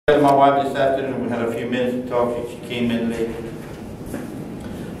My wife this afternoon, we had a few minutes to talk. She came in late.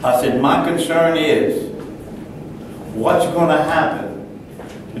 I said, my concern is what's going to happen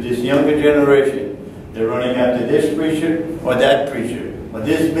to this younger generation. They're running after this preacher or that preacher, or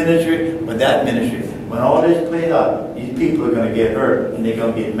this ministry or that ministry. When all this plays out, these people are going to get hurt, and they're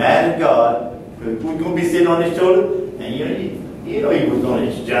going to get mad at God. We're going to be sitting on his shoulder, and you know he was on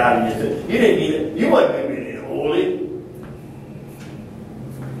his job. And you didn't need it. You wasn't really holy.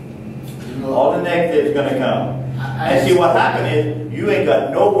 All the negative is going to come. And see what happened is, you ain't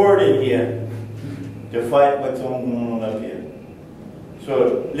got no word in here to fight what's going on up here.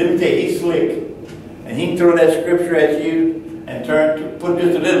 So let me tell you, he's slick. And he can throw that scripture at you and put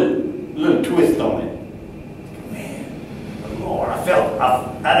just a little twist on it. Man, the Lord, I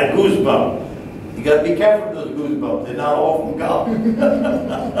had a goosebump. You got to be careful with those goosebumps. They're not all from God.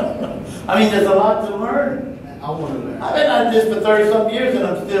 I mean, there's a lot to learn. I want to learn. I've been at this for 30-something years, and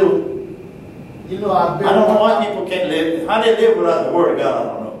I'm still... You know, I don't know why people can't live. How they live without the Word of God, I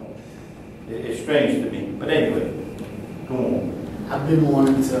don't know. It's strange to me. But anyway, go on. I've been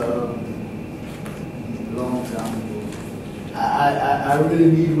wanting to, a long time ago. I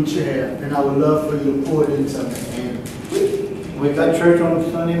really need what you have, and I would love for you to pour it into me. And we got church on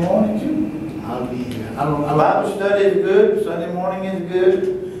Sunday morning too. I'll be here. Bible study is good. Sunday morning is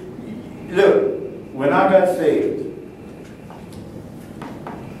good. Look, when I got saved,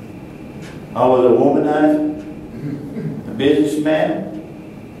 I was a womanizer, a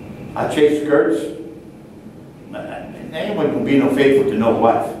businessman. I chased skirts. Ain't going to be no faithful to no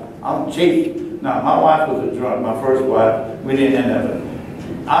wife. I'm chasing. Now, my wife was a drunk. My first wife, we didn't end up.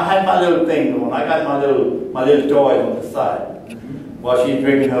 I had my little thing going. I got my little toys on the side while she's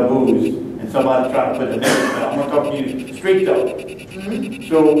drinking her booze, and somebody trying to put the next one. I'm going to talk to you street talk.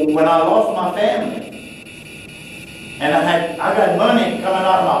 So when I lost my family, and I got money coming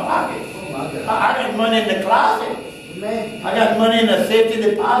out of my pocket. I got money in the closet. Amen. I got money in the safety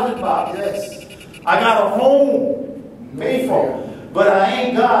deposit box. Yes. I got a home paid for. But I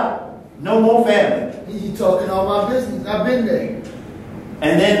ain't got no more family. You talking all my business. I've been there.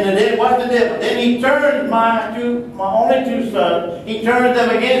 And then what's the difference? Then he turns my only two sons, he turns them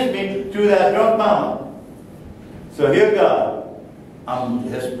against me to that drunk mama. So here God, I'm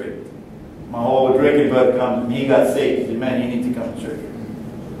desperate. My old drinking brother comes to me, he got saved. He said, man, you need to come to church.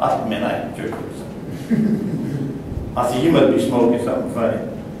 I said, man, I ain't church or something. I said, you must be smoking something funny.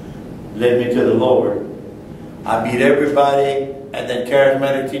 Led me to the Lord. I beat everybody at that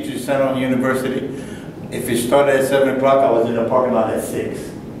charismatic teachers center on the university. If it started at 7 o'clock, I was in the parking lot at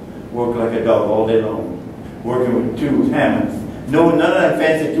 6. Working like a dog all day long. Working with tools, hammers. None of that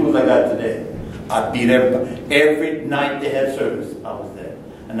fancy tools I got today. I beat everybody. Every night they had service, I was there.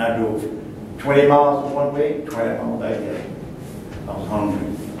 And I drove 20 miles one way, 20 miles back there. I was hungry.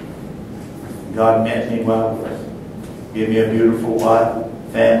 God met me where I was. Gave me a beautiful wife,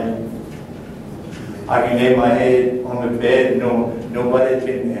 family. I can lay my head on the bed, nobody's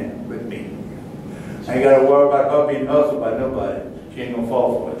been there with me. I ain't got to worry about her being hustled by nobody. She ain't going to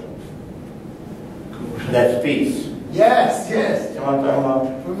fall for it. That's peace. Yes, yes. You know what I'm talking about?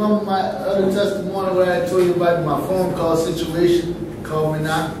 Remember my other testimony where I told you about my phone call situation? Call me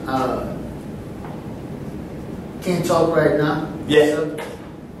now. Can't talk right now. Yes.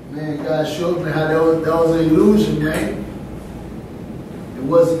 Man, God showed me how that was an illusion, man. It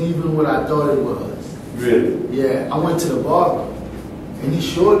wasn't even what I thought it was. Really? Yeah, I went to the barber, and he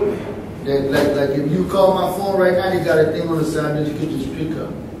showed me that, like if you call my phone right now, they got a thing on the side that you can just pick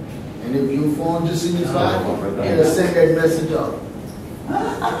up. And if your phone just in your pocket, it'll send that message off.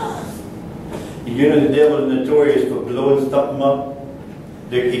 You know the devil is notorious for blowing something up.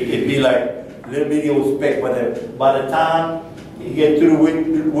 It'd be like a little bitty old speck, but by the time you get through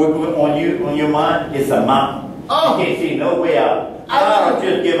working on your mind, it's a mountain. Oh. You can't see no way out. I don't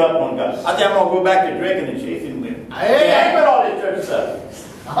just give up on God. I think I'm going to go back to drinking and chasing women. I ain't with all this church stuff.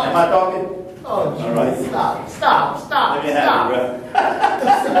 Am I talking? Oh, Jesus. All right. Stop. Let me have it,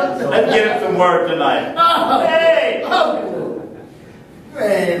 bro. Let's give him some word tonight. Oh. Hey! Oh.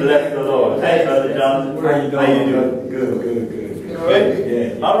 Man. Bless the Lord. Hey, Brother Johnson. How you doing? Good.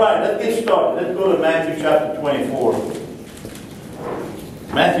 Good? Yeah. All right, let's get started. Let's go to Matthew chapter 24.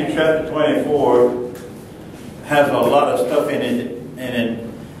 Matthew chapter 24 has a lot of stuff in it.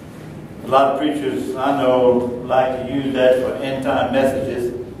 And a lot of preachers I know like to use that for end time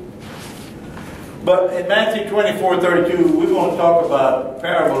messages. But in Matthew 24:32, we're going to talk about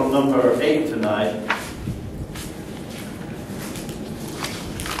parable number 8 tonight.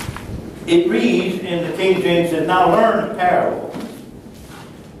 It reads in the King James, says, now learn the parable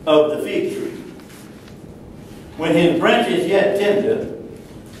of the fig tree. When his branch is yet tender,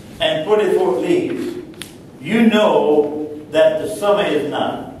 and putteth forth leaves, you know that the summer is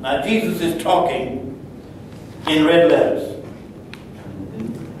nigh. Now Jesus is talking in red letters.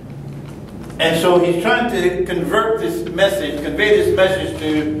 And so he's trying to convey this message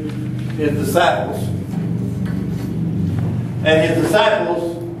to his disciples. And his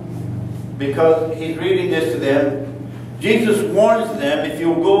disciples, because he's reading this to them, Jesus warns them, if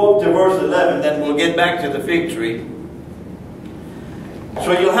you'll go up to verse 11, then we'll get back to the fig tree.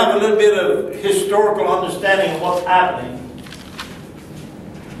 So you'll have a little bit of historical understanding of what's happening.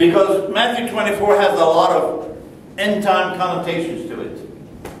 Because Matthew 24 has a lot of end-time connotations to it.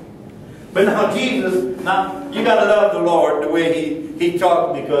 But now Jesus, you got to love the Lord the way he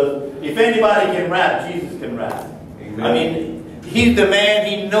talks, because if anybody can rap, Jesus can rap. Amen. I mean, he's the man.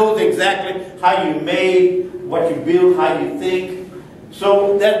 He knows exactly how you made, what you build, how you think.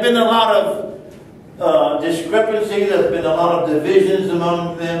 So there's been a lot of discrepancy. There's been a lot of divisions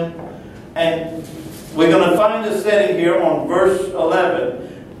among them. And we're going to find the setting here on verse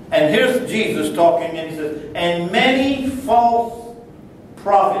 11. And here's Jesus talking, and he says, and many false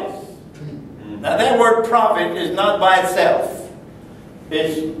prophets. Now that word prophet is not by itself.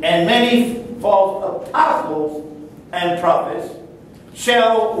 And many false apostles and prophets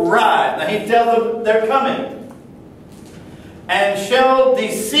shall rise. Now he tells them they're coming. And shall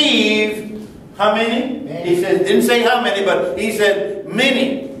deceive, how many? He said, didn't say how many, but he said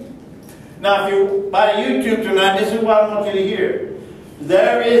many. Now if you buy YouTube tonight, this is what I want you to hear.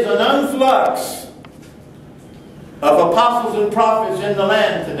 There is an influx of apostles and prophets in the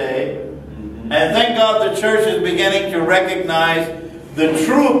land today. And thank God the church is beginning to recognize the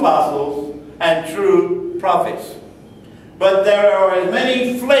true apostles and true prophets. But there are as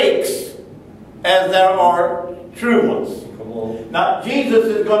many flakes as there are true ones. Now Jesus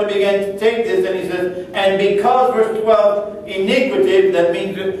is going to begin to take this, and he says, and because, verse 12, iniquity, that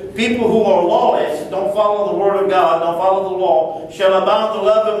means people who are lawless, don't follow the word of God, don't follow the law, shall abound, the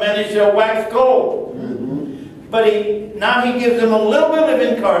love of many shall wax cold. But now he gives them a little bit of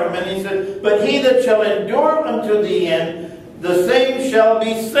encouragement. He says, but he that shall endure unto the end, the same shall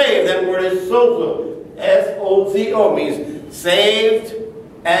be saved. That word is sozo. S-O-Z-O, means saved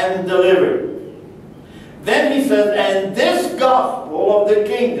and delivered. Then he says, and this gospel of the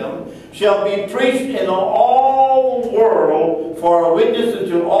kingdom shall be preached in all the world for a witness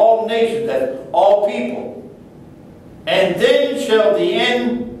unto all nations, that's all people. And then shall the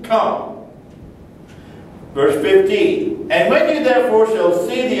end come. Verse 15, and when you therefore shall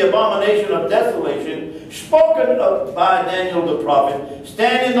see the abomination of desolation, spoken of by Daniel the prophet,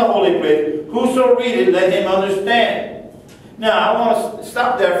 stand in the holy place, whoso readeth, let him understand. Now, I want to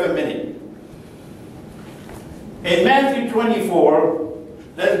stop there for a minute. In Matthew 24,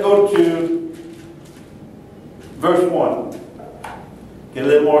 let's go to verse 1. Get a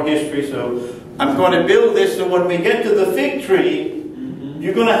little more history, so I'm going to build this so when we get to the fig tree,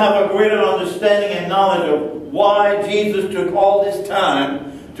 you're going to have a greater understanding and knowledge of why Jesus took all this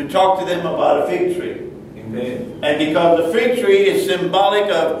time to talk to them about a fig tree. Amen. And because the fig tree is symbolic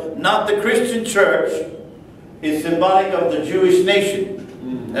of not the Christian church, it's symbolic of the Jewish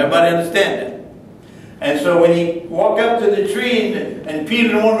nation. Everybody understand that? And so when he walked up to the tree and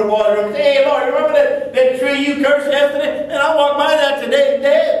Peter and one of the boys were, hey Lord, remember that tree you cursed yesterday? And I walked by that today, it's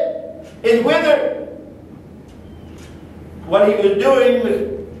dead. It's withered. What he was doing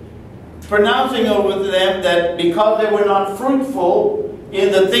was pronouncing over them that because they were not fruitful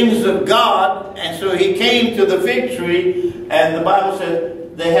in the things of God, and so he came to the fig tree, and the Bible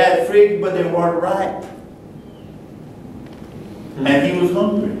says they had figs but they weren't ripe. And he was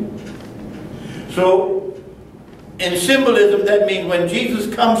hungry. So in symbolism, that means when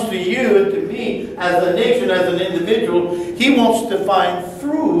Jesus comes to you and to me as a nation, as an individual, he wants to find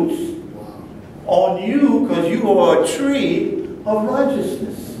fruits on you because you are a tree of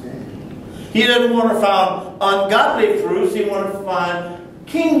righteousness. He doesn't want to find ungodly fruits. He wants to find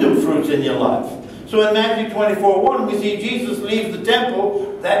kingdom fruits in your life. So in Matthew 24:1, we see Jesus leaves the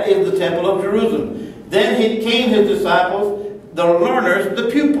temple. That is the temple of Jerusalem. Then he came his disciples, the learners, the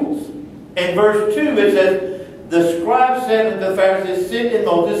pupils. In verse 2 it says, the scribes said unto the Pharisees, sit in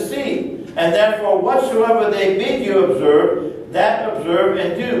Moses' seat. And therefore whatsoever they bid you observe, that observe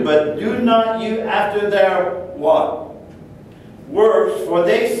and do. But do not you after their what? Works, for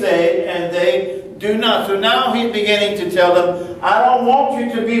they say and they do not. So now he's beginning to tell them, I don't want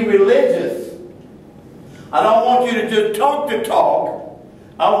you to be religious. I don't want you to just talk the talk.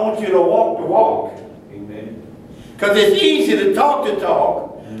 I want you to walk the walk. Amen. Because it's easy to talk the talk.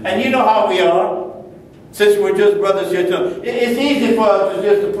 And you know how we are. Since we're just brothers here, it's easy for us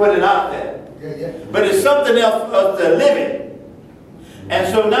just to put it out there. But it's something else for us to live it. And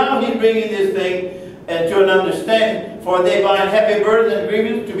so now he's bringing this thing to an understanding. For they bind heavy burdens and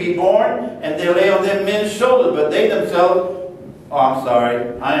grievous to be borne, and they lay on them men's shoulders, but they themselves, oh, I'm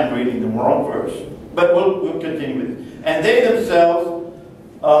sorry, I am reading the wrong verse. But we'll continue with it. And they themselves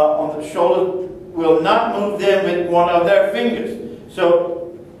on the shoulders will not move them with one of their fingers.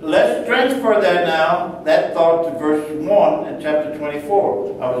 So let's transfer that now, that thought to verse 1 in chapter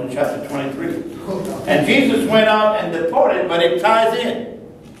 24. I was in chapter 23. And Jesus went out and departed, but it ties in.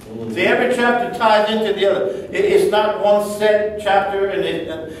 See, every chapter ties into the other. It's not one set chapter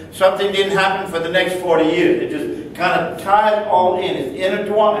and something didn't happen for the next 40 years. It just kind of ties all in. It's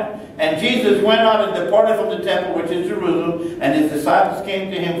intertwined. And Jesus went out and departed from the temple, which is Jerusalem, and his disciples came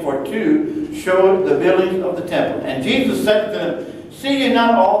to him for to show the buildings of the temple. And Jesus said to them, see ye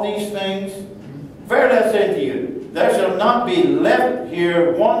not all these things? Verily I say unto you, there shall not be left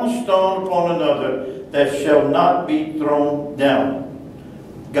here one stone upon another that shall not be thrown down.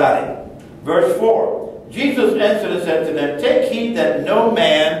 Got it. Verse 4. Jesus answered and said to them, take heed that no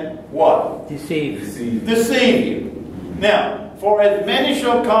man, what? Deceive you. Now, for as many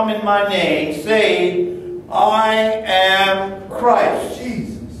shall come in my name, saying, I am Christ.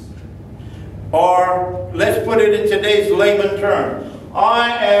 Jesus. Or, let's put it in today's layman term,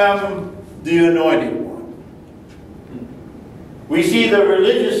 I am the anointed one. We see the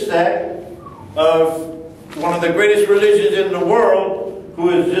religious sect of one of the greatest religions in the world, who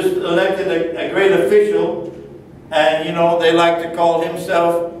has just elected a great official, and you know, they like to call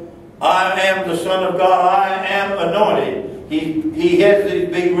himself, I am the Son of God, I am anointed. He has these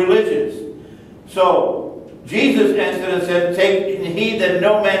big religions. So, Jesus answered and said, take heed that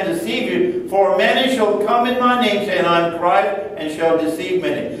no man deceive you, for many shall come in my name, saying, I am Christ, and shall deceive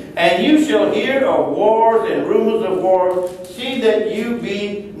many. And you shall hear of wars and rumors of wars. See that you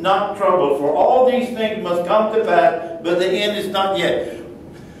be not troubled, for all these things must come to pass, but the end is not yet.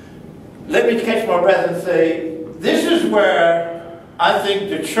 Let me catch my breath and say, this is where I think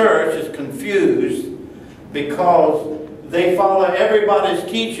the church is confused, because they follow everybody's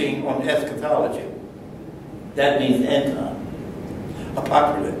teaching on eschatology. That means end time,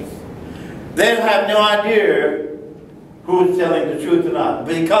 apocalypse. They have no idea who's telling the truth or not,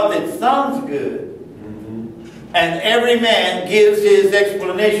 because it sounds good. And every man gives his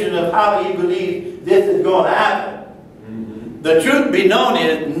explanation of how he believes this is going to happen. The truth be known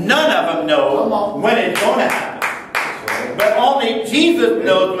is, none of them know when it's going to happen. But only Jesus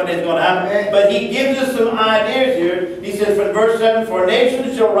knows when it's going to happen. But he gives us some ideas here. He says from verse 7, for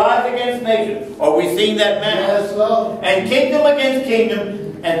nation shall rise against nation. Are we seeing that now? Yes, Lord. And kingdom against kingdom.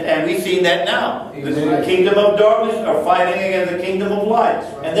 And we've seen that now. The kingdom of darkness are fighting against the kingdom of light.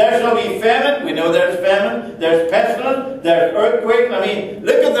 And there shall be famine. We know there's famine. There's pestilence. There's earthquake. I mean,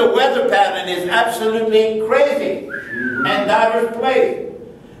 look at the weather pattern. It's absolutely crazy. And diverse places.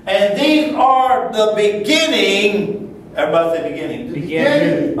 And these are the beginning, everybody say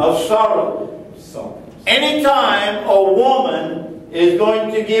beginning, of sorrow. Anytime a woman is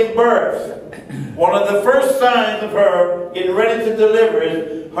going to give birth, one of the first signs of her getting ready to deliver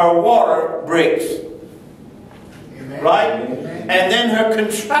is her water breaks. Amen. Right? Amen. And then her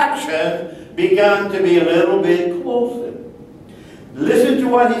contraction began to be a little bit closer. Listen to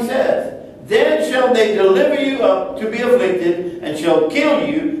what he says. Then shall they deliver you up to be afflicted, and shall kill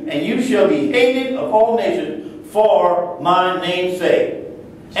you, and you shall be hated of all nations for my name's sake.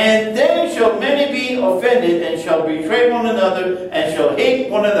 And then shall many be offended, and shall betray one another, and shall hate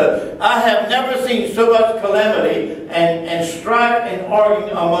one another. I have never seen so much calamity and strife and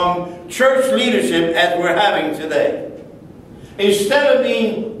arguing among church leadership as we're having today. Instead of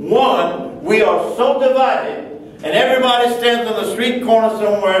being one, we are so divided. And everybody stands on the street corner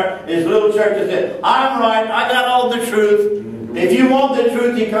somewhere, his little church, and says, I'm right, I got all the truth. If you want the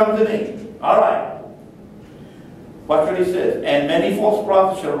truth, you come to me. All right. Watch what he says. And many false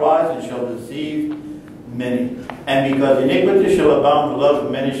prophets shall rise and shall deceive many. And because iniquity shall abound, the love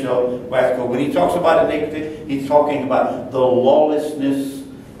of many shall wax cold. When he talks about iniquity, he's talking about the lawlessness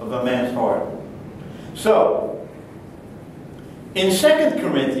of a man's heart. So, in 2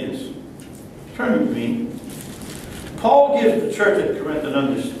 Corinthians, turn with me, Paul gives the church at Corinth an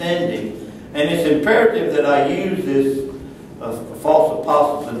understanding, and it's imperative that I use this false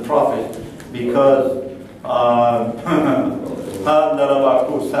apostles and prophets, because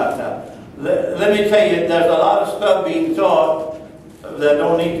let me tell you, there's a lot of stuff being taught that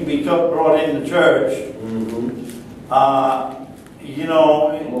don't need to be brought in the church. You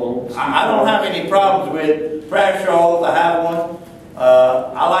know, I don't have any problems with prayer shawls. I have one.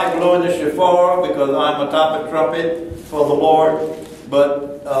 I like blowing the shofar because I'm a top of trumpet for the Lord.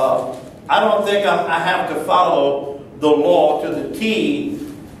 But I don't think I have to follow the law to the T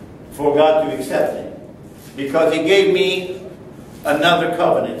for God to accept it. Because He gave me another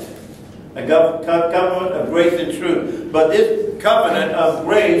covenant. A covenant of grace and truth. But this covenant of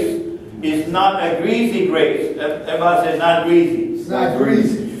grace is not a greasy grace. Everybody says not greasy. It's not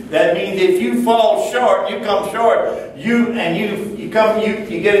greasy. That means if you fall short, you come short, you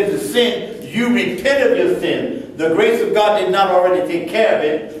get into sin, you repent of your sin. The grace of God did not already take care of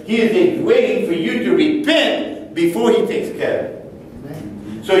it. He is waiting for you to repent before He takes care of it.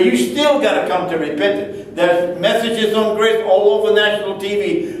 Amen. So you still got to come to repentance. There's messages on grace all over national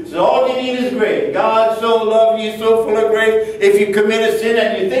TV. So all you need is grace. God so loved you, so full of grace. If you commit a sin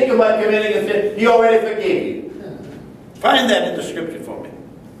and you think about committing a sin, He already forgave you. Find that in the scripture for me.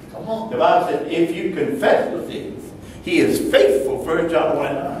 Come on. The Bible says, if you confess your sins, He is faithful, 1 John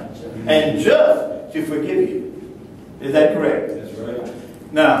 1:9, and just to forgive you. Is that correct? That's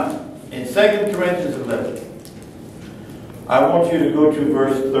right. Now, in 2 Corinthians 11, I want you to go to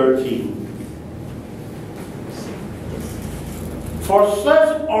verse 13. For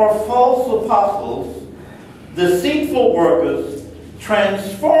such are false apostles, deceitful workers,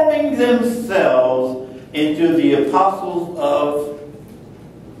 transforming themselves into the apostles of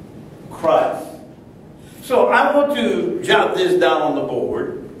Christ. So I want to jot this down on the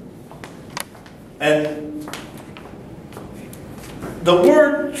board. And the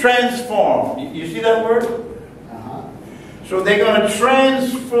word transform, you see that word? So they're going to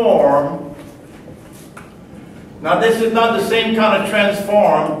transform. Now this is not the same kind of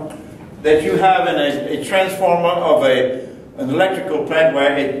transform that you have in a transformer of an electrical plant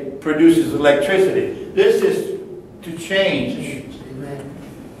where it produces electricity. This is to change. Amen.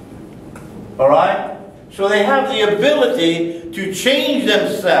 Alright? So they have the ability to change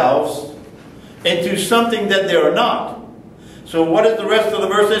themselves into something that they are not. So what is the rest of the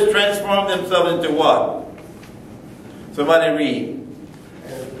verses? Transform themselves into what? Somebody read.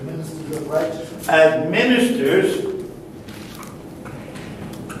 As the ministers of righteousness. As ministers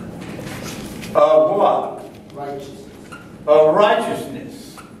of what? Righteousness. Of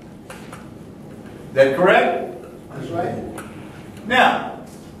righteousness. That correct? That's right. Now,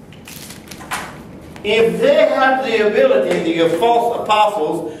 if they have the ability to be false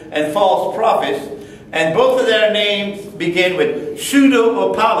apostles and false prophets, and both of their names begin with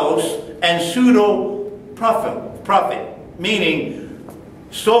pseudo-apollos and pseudo-prophet, meaning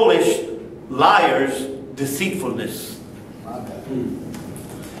soulish, liars, deceitfulness.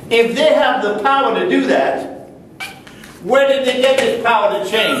 If they have the power to do that, where did they get this power to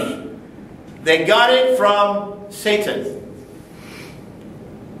change? They got it from Satan.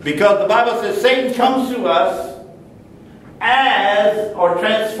 Because the Bible says Satan comes to us as, or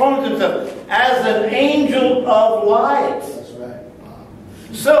transforms himself as an angel of light. That's right.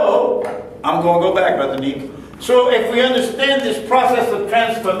 So, I'm going to go back, Brother Neil. So if we understand this process of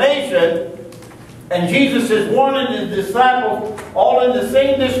transformation, and Jesus is warning his disciples all in the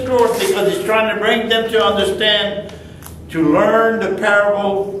same discourse because he's trying to bring them to understand, to learn the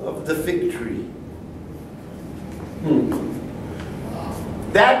parable of the fig tree.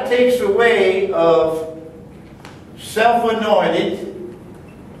 That takes away of self-anointed,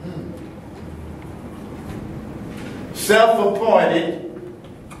 self-appointed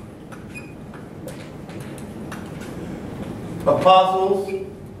apostles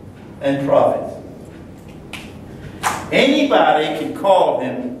and prophets. Anybody can call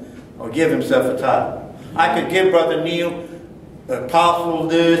him or give himself a title. I could give Brother Neil apostle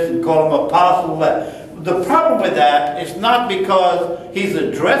this and call him apostle that. The problem with that is not because he's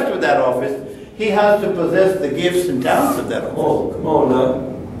addressed with that office. He has to possess the gifts and talents of that office. Oh, come on now.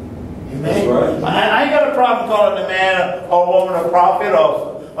 Amen. That's right. I ain't got a problem calling a man or woman a prophet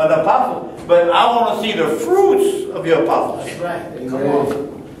or an apostle, but I want to see the fruits of your apostleship. That's right. Come on.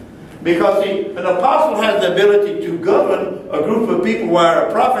 Because see, an apostle has the ability to govern a group of people, where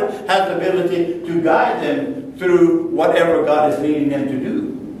a prophet has the ability to guide them through whatever God is leading them to do.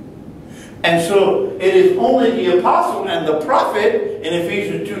 And so it is only the apostle and the prophet in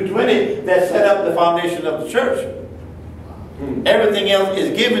Ephesians 2:20 that set up the foundation of the church. Everything else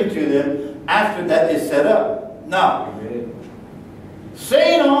is given to them after that is set up. Now,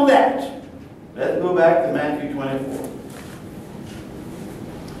 saying all that, let's go back to Matthew 24.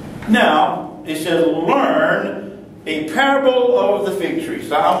 Now, it says, learn a parable of the fig tree.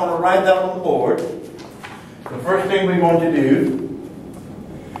 So I'm going to write that on the board. The first thing we're going to do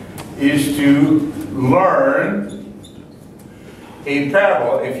is to learn a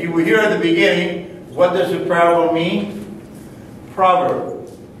parable. If you were here at the beginning, what does a parable mean? Proverb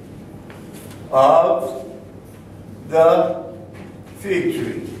of the fig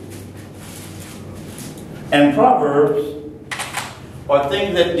tree. And Proverbs are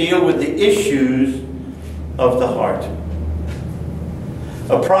things that deal with the issues of the heart.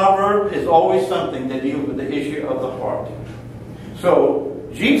 A proverb is always something that deals with the issue of the heart. So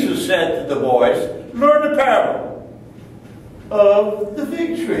Jesus said to the boys, learn the parable of the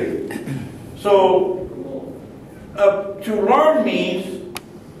fig tree. So to learn means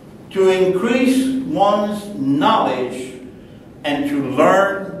to increase one's knowledge and to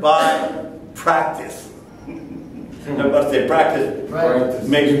learn by practice. Everybody say practice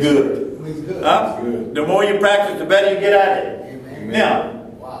makes good. Makes good. Huh? Good. The more you practice, the better you get at it. Amen. Now,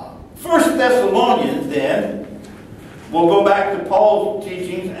 Wow. 1 Thessalonians then, we'll go back to Paul's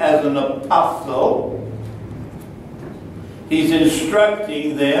teachings as an apostle. He's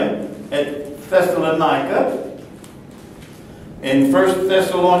instructing them at Thessalonica. In 1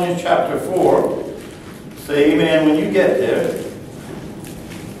 Thessalonians chapter 4, say amen when you get there.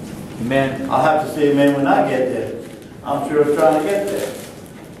 Amen. I'll have to say amen when I get there. I'm sure I'm trying to get there.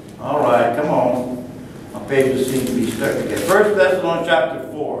 All right, come on. My pages seem to be stuck again. 1 Thessalonians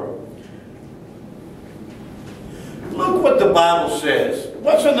chapter 4. Look what the Bible says.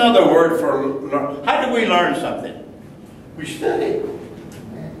 What's another word for learn? How do we learn something? We study.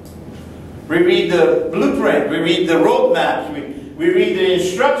 We read the blueprint. We read the roadmaps. We read the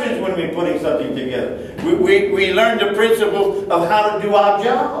instructions when we're putting something together. We learn the principles of how to do our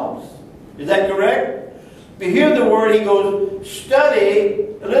jobs. Is that correct? But here the word, he goes, study,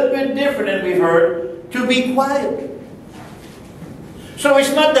 a little bit different than we've heard, to be quiet. So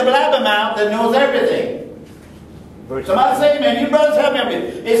it's not the blabbermouth that knows everything. Somebody say, man, you brothers help me up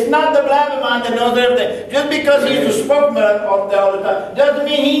here. It's not the blabbermouth that knows everything. Just because he's a spokesman all the time doesn't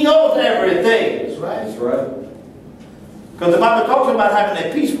mean he knows everything. That's right. That's right. Because the Bible talks about having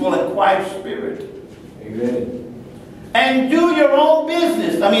a peaceful and quiet spirit. Amen. And do your own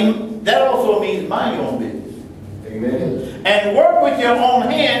business. I mean, that also means mind your own business. Amen. And work with your own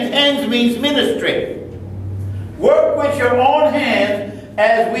hands. Hands means ministry. Work with your own hands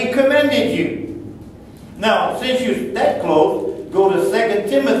as we commended you. Now, since you're that close, go to 2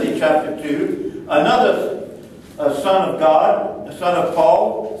 Timothy chapter 2. Another son of God, a son of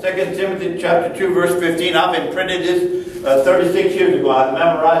Paul. 2 Timothy chapter 2, verse 15. I've imprinted this 36 years ago. I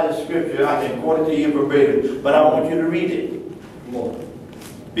memorized the scripture. I can quote it to you verbatim. But I want you to read it.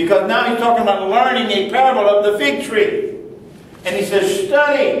 Because now he's talking about learning a parable of the fig tree. And he says,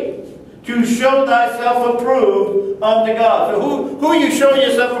 study to show thyself approved unto God. So who are you showing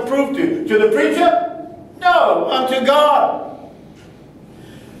yourself approved to? To the preacher? No, unto God.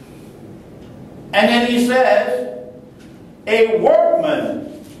 And then he says, a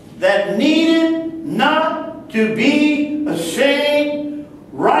workman that needed not to be ashamed,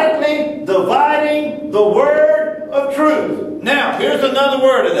 rightly dividing the word of truth. Now, here's another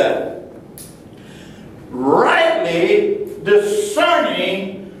word of that. Rightly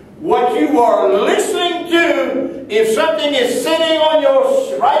discerning what you are listening to. If something is sitting on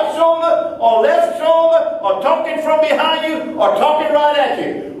your right shoulder or left shoulder or talking from behind you or talking right at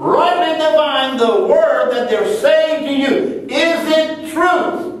you. Rightly divine the word that they're saying to you. Is it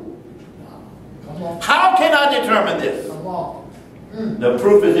truth? Come on. How can I determine this? Come on. The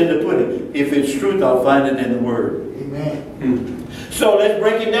proof is in the pudding. If it's truth, I'll find it in the word. Amen. So let's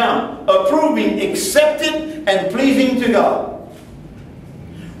break it down. Approving, accepted, and pleasing to God.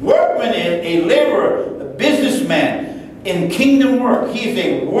 Workman is a laborer, a businessman in kingdom work. He's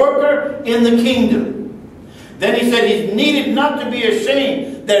a worker in the kingdom. Then he said he's needed not to be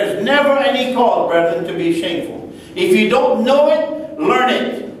ashamed. There's never any cause, brethren, to be shameful. If you don't know it, learn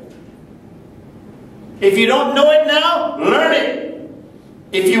it. If you don't know it now, learn it.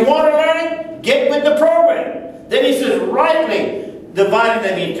 If you want to learn it, get with the program. Then he says, rightly dividing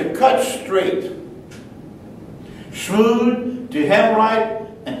them into cut straight, smooth, to hem right,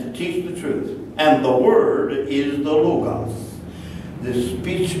 and to teach the truth. And the word is the Logos, the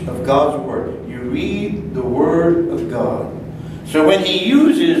speech of God's word. You read the word of God. So when he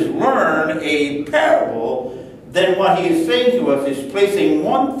uses learn a parable, then what he is saying to us is placing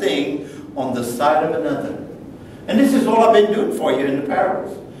one thing on the side of another. And this is all I've been doing for you in the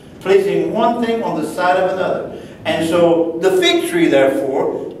parables. Placing one thing on the side of another. And so the fig tree,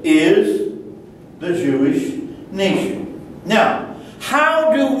 therefore, is the Jewish nation. Now,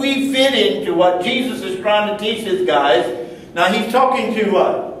 how do we fit into what Jesus is trying to teach his guys? Now, he's talking to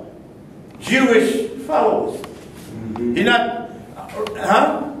what? Jewish followers. He's not,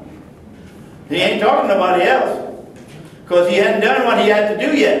 He ain't talking to nobody else. Because he hadn't done what he had to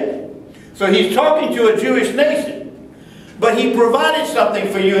do yet. So he's talking to a Jewish nation. But he provided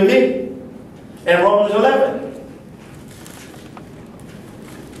something for you and me. In Romans 11.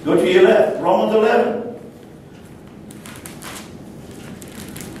 Go to your left. Romans 11.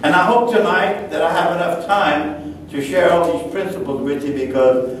 And I hope tonight that I have enough time to share all these principles with you,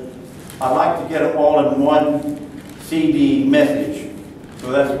 because I like to get them all in one CD message.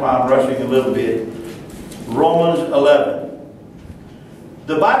 So that's why I'm rushing a little bit. Romans 11.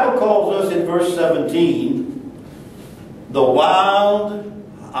 The Bible calls us in verse 17 the wild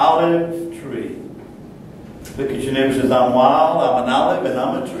olive tree. Look at your neighbor and says, I'm wild, I'm an olive, and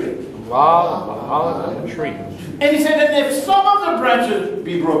I'm a tree. Wild, olive, and a tree. And he said, and if some of the branches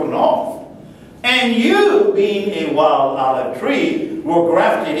be broken off, and you, being a wild olive tree, were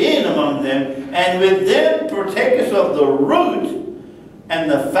grafted in among them, and with them partakers of the root and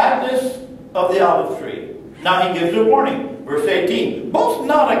the fatness of the olive tree. Now he gives a warning. Verse 18. Boast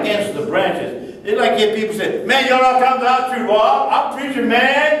not against the branches. It's like if people say, man, you're not coming to our truth. Well, I'm preacher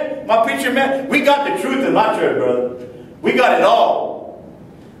man. My preacher man. We got the truth in my church, brother. We got it all.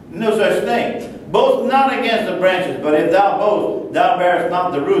 No such thing. Boast not against the branches, but if thou boast, thou bearest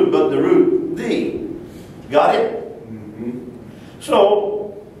not the root, but the root thee. Got it? Mm-hmm.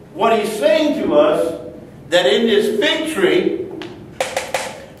 So, what he's saying to us, that in this fig tree,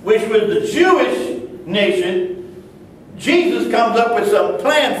 which was the Jewish nation, Jesus comes up with some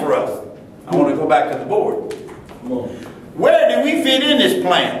plan for us. I want to go back to the board. Where do we fit in this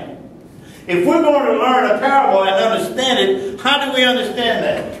plan? If we're going to learn a parable and understand it, how do we understand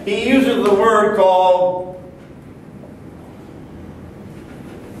that? He uses the word called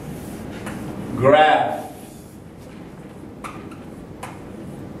graft.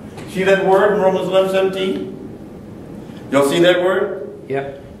 See that word in Romans 11:17? Y'all see that word?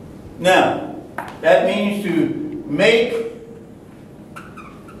 Yep. Now, that means to make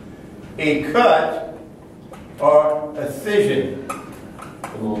a cut or a scission.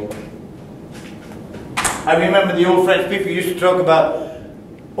 I remember the old French people used to talk about,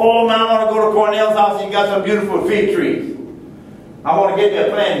 oh man, I want to go to Cornell's house, he got some beautiful fig trees. I want to get their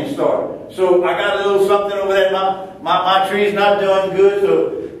planting started. So I got a little something over there. My tree's not doing good,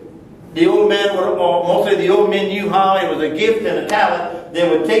 so the old man, or mostly the old men knew how it was a gift and a talent. They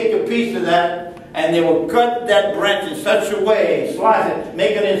would take a piece of that and they would cut that branch in such a way, slice it,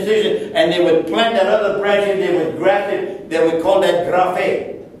 make an incision, and they would plant that other branch and they would graft it. They would call that graffé.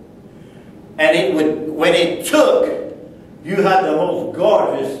 And it would, when it took, you had the most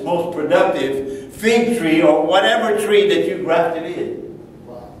gorgeous, most productive fig tree or whatever tree that you grafted in.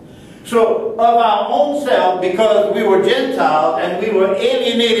 Wow. So, of our own self, because we were Gentiles and we were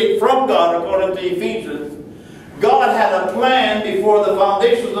alienated from God, according to Ephesians, God had a plan before the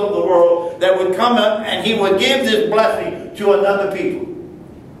foundations of the world that would come up and He would give this blessing to another people.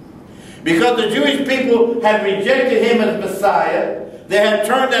 Because the Jewish people had rejected Him as Messiah, they had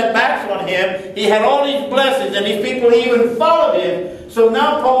turned their backs on Him. He had all these blessings, and these people even followed Him. So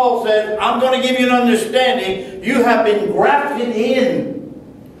now Paul says, I'm going to give you an understanding. You have been grafted in.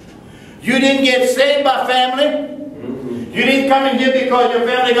 You didn't get saved by family. You didn't come in here because your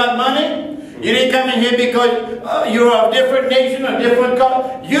family got money. You didn't come in here because you're of a different nation or different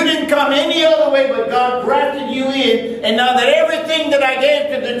color. You didn't come any other way, but God grafted you in. And now that everything that I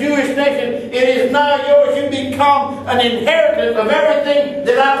gave to the Jewish nation, it is now yours. You become an inheritance of everything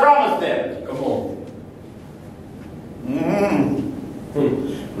that I promised them. Come on.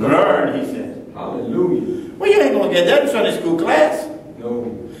 Learn, he said. Hallelujah. Well, you ain't going to get that in Sunday school class. No.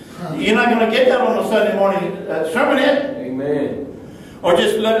 You're not going to get that on a Sunday morning sermonette. Amen. Or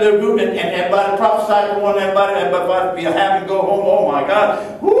just let a little group and everybody prophesy to one everybody be happy and go home. Oh my God.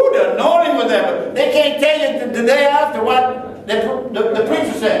 Ooh, the anointing was there. But they can't tell you the day after what the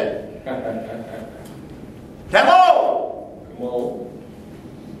preacher said. Hello. Come on.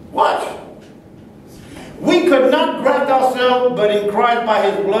 Watch. We could not graft ourselves, but in Christ by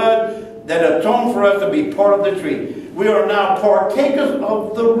His blood that atoned for us to be part of the tree. We are now partakers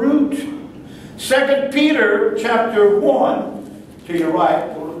of the root. 2 Peter chapter 1. To your right,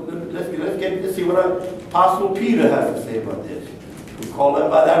 let's see what Apostle Peter has to say about this. We call him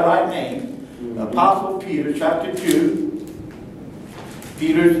by that right name. Apostle Peter, chapter 2.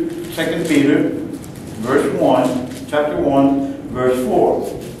 2 Peter, verse 1, chapter 1, verse 4.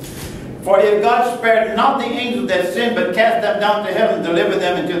 For if God spared not the angels that sinned, but cast them down to hell and delivered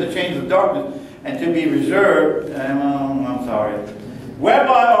them into the chains of darkness, and to be reserved,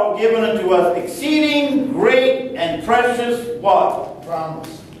 whereby are given unto us exceeding great and precious what?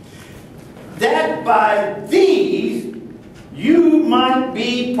 Promise. That by these you might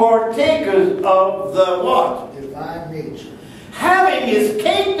be partakers of the what? Divine nature. Having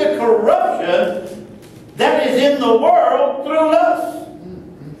escaped the corruption that is in the world through lust.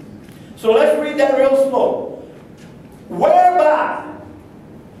 So let's read that real slow. Whereby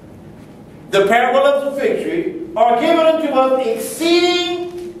the parable of the fig tree are given unto us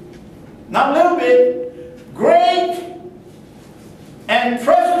exceeding not a little bit, great and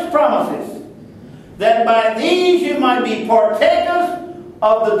precious promises, that by these you might be partakers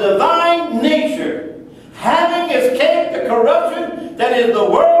of the divine nature, having escaped the corruption that is the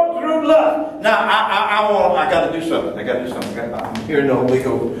world through lust. Now, I got to do something. I'm hearing the Holy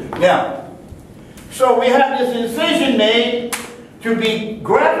Ghost. Now, so we have this incision made to be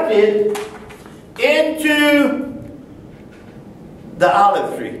grafted into the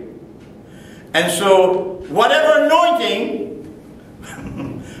olive tree. And so, whatever anointing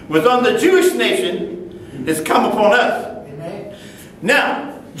was on the Jewish nation has come upon us. Amen.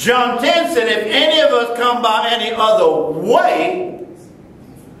 Now, John 10 said, if any of us come by any other way,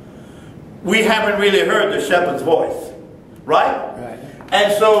 we haven't really heard the shepherd's voice. Right? Right.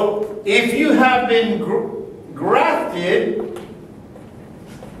 And so, if you have been grafted,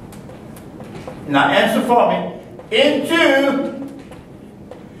 now answer for me, into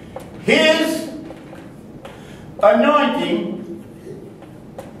His anointing,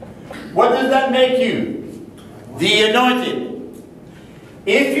 what does that make you? The anointed.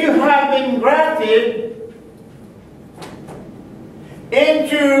 If you have been grafted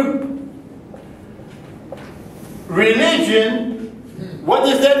into religion, what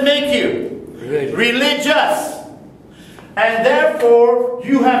does that make you? Religious. And therefore,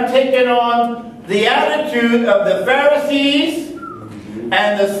 you have taken on the attitude of the Pharisees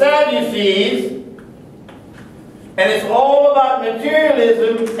and the Sadducees, and it's all about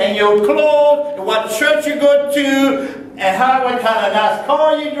materialism and your clothes, and what church you go to, and what kind of nice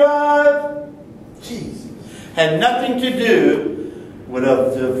car you drive. Jesus. Had nothing to do with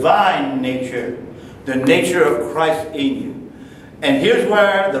a divine nature, the nature of Christ in you. And here's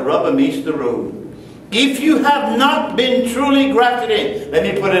where the rubber meets the road. If you have not been truly grafted in, let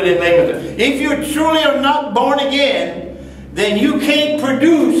me put it in language. If you truly are not born again, then you can't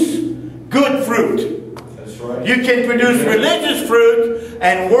produce good fruit. That's right. You can produce religious fruit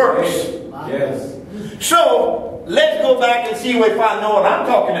and works. Yes. So, let's go back and see if I know what I'm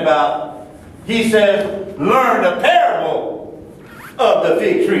talking about. He says, learn the parable of the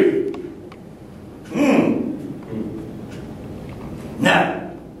fig tree.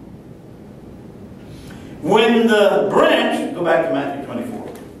 Now, when the branch, go back to Matthew 24.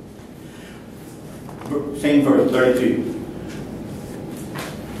 Same verse, 32.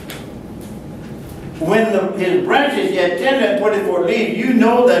 When his branch is yet tender and put it for leaf, you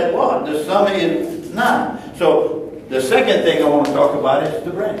know that what? The summer is not. So, the second thing I want to talk about is the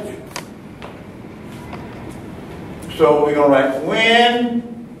branch. So, we're going to write, when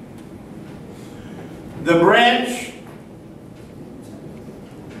the branch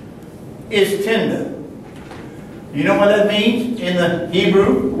is tender. You know what that means in the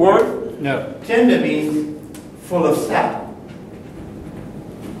Hebrew word? No. Tender means full of sap.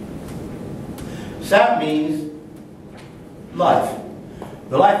 Sap means life.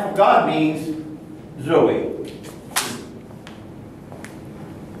 The life of God means Zoe.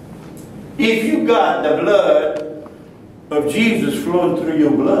 If you got the blood of Jesus flowing through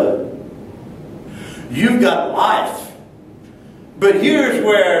your blood, you've got life. But here's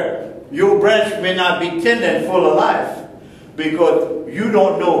where your branch may not be tender and full of life, because you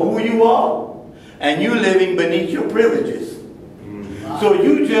don't know who you are, and you're living beneath your privileges. So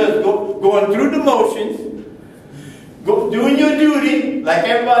you just going through the motions, doing your duty like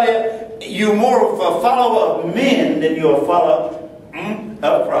everybody else. You're more of a follower of men than you're a follower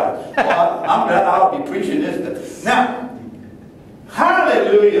of Christ. Well, I'll be preaching this. Now,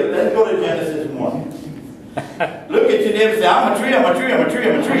 hallelujah. Let's go to Genesis 1. Look at your neighbor and say, I'm a tree, I'm a tree, I'm a tree,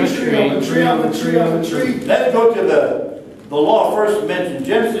 I'm a tree. I'm a tree, I'm a tree, I'm a tree, I'm a tree. Let's go to the law first mentioned.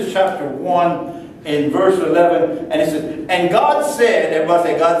 Genesis chapter 1 in verse 11. And it says, and God said,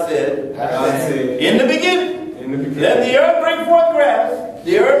 everybody say, God said, in the beginning, let the earth bring forth grass,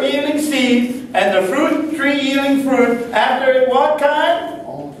 the herb yielding seed, and the fruit tree yielding fruit, after what kind?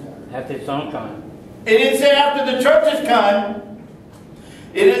 After its own kind. It didn't say after the church's kind.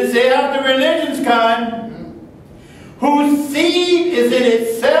 It didn't say after religion's kind. Whose seed is in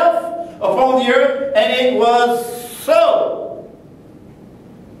itself upon the earth, and it was so.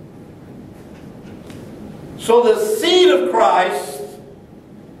 So the seed of Christ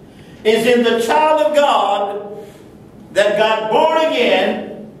is in the child of God that got born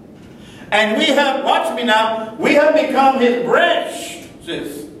again, and we have, watch me now, we have become his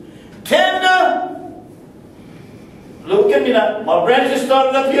branches. Tender, look at me now, my branches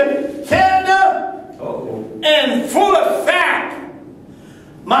started up here, tender, and full of fat.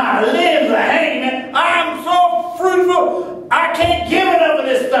 My limbs are hanging. I'm so fruitful, I can't give enough of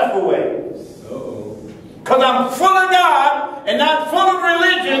this stuff away. Because I'm full of God and not full of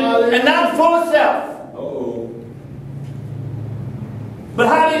religion and not full of self. Uh-oh. But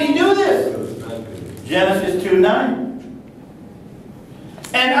how did he do this? That's not good. Genesis 2:9.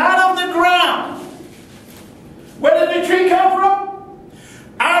 And out of the ground, where did the tree come from?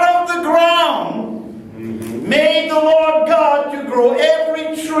 Out of the ground made the Lord God to grow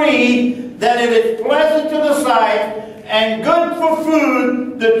every tree that it is pleasant to the sight and good for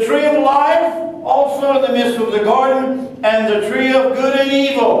food, the tree of life also in the midst of the garden, and the tree of good and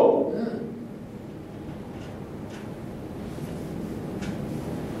evil.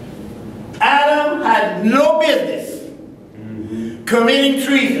 Adam had no business committing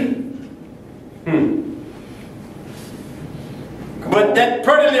treason. But that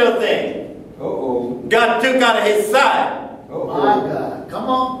pretty little thing God took out of his side. My God. Come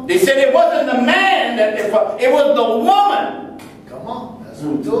on. They said it wasn't the man, it was the woman. Come on. That's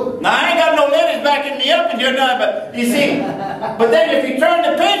what I'm talking. Now I ain't got no ladies backing me up in here now, but you see, but then if you turn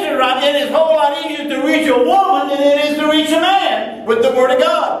the page around, it is a whole lot easier to reach a woman than it is to reach a man with the Word of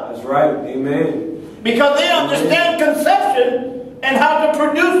God. That's right. Amen. Because they understand conception and how to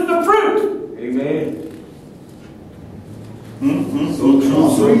produce the fruit. Amen. So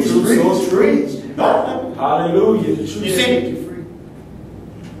true, so true. Hallelujah. You see,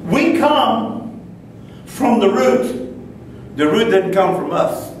 we come from the root. The root didn't come from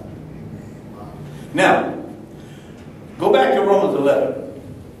us. Now, go back to Romans 11.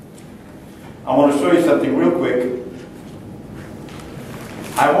 I want to show you something real quick.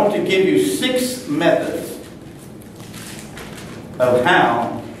 I want to give you 6 methods of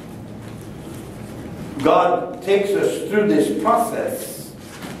how God takes us through this process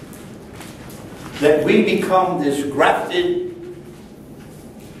that we become this grafted,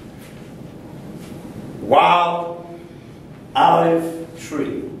 wild olive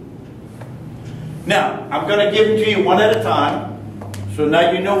tree. Now, I'm going to give them to you one at a time. So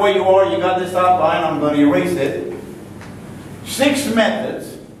now you know where you are. You got this outline. I'm going to erase it. 6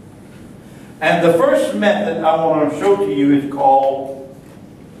 methods. And the first method I want to show to you is called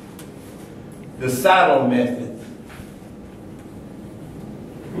the saddle method.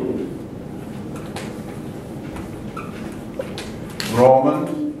 Romans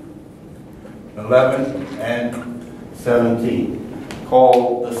 11 and 17.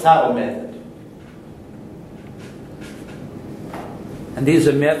 Called the saddle method. And these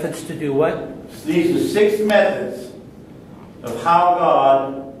are methods to do what? These are 6 methods of how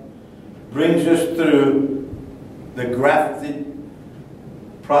God brings us through the grafted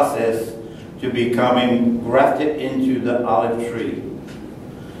process to becoming grafted into the olive tree.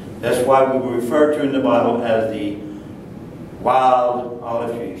 That's why we were referred to in the Bible as the wild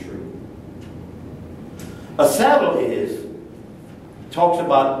olive tree. A saddle talks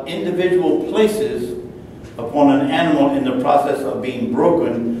about individual places upon an animal in the process of being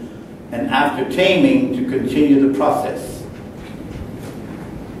broken and after taming to continue the process.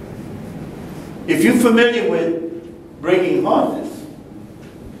 If you're familiar with breaking horses,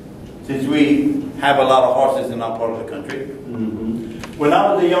 since we have a lot of horses in our part of the country, when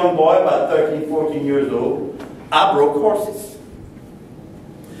I was a young boy, about 13, 14 years old, I broke horses.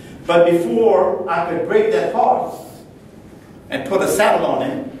 But before I could break that horse and put a saddle on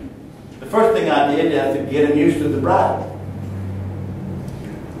him, the first thing I did was to get him used to the bridle.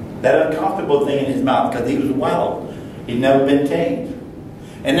 That uncomfortable thing in his mouth, because he was wild. He'd never been tamed.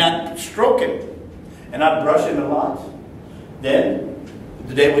 And I'd stroke him. And I'd brush him a lot. Then,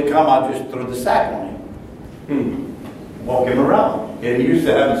 the day would come, I'd just throw the sack on him. Walk him around. Get him used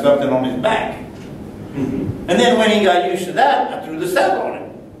to having something on his back. And then when he got used to that, I threw the saddle on him.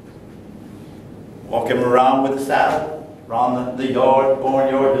 Walk him around with the saddle. Around the yard,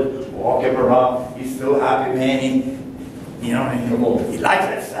 barnyard, just walk him around. He's still happy, man. He likes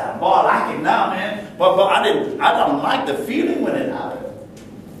that saddle. Boy, I like him now, man. But I don't like the feeling when it happened.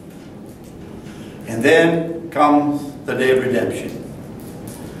 And then comes the day of redemption.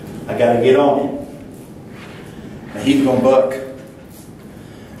 I got to get on him. And he's going to buck.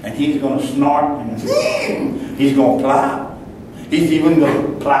 And he's going to snort. And he's going to plow. He's even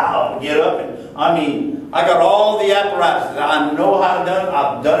going to plow and get up. And, I got all the apparatus. I know how to do it.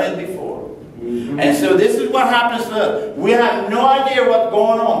 I've done it before. And so this is what happens to us. We have no idea what's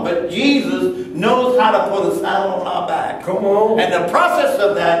going on. But Jesus knows how to put a saddle on our back. Come on. And the process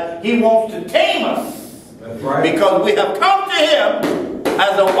of that, He wants to tame us. That's right. Because we have come to Him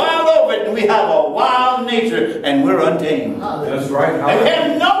as a wild oven, and we have a wild nature, and we're untamed. That's right. And we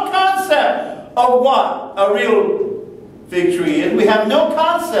have no concept of what a real fig tree is. We have no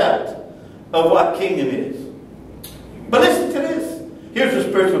concept of what kingdom is. But listen to this. Here's a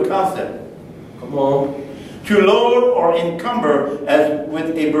spiritual concept. Come on. to load or encumber as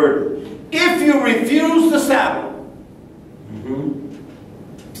with a burden. If you refuse the saddle,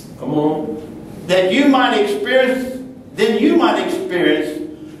 Come on. then you might experience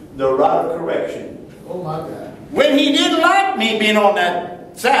the rod of correction. Oh my God. When he didn't like me being on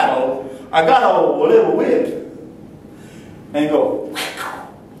that saddle, I got a little whip and go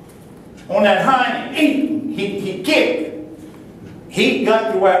on that hind. He kicked. He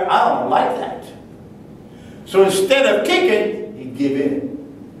got to where I don't like that. So instead of kicking, he'd give in.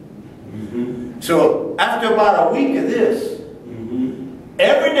 So after about a week of this,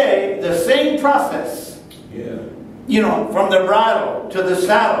 every day the same process. Yeah. You know, from the bridle to the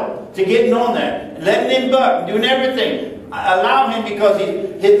saddle to getting on there, letting him buck, doing everything. I allow him because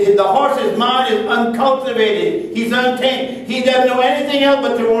the horse's mind is uncultivated. He's untamed. He doesn't know anything else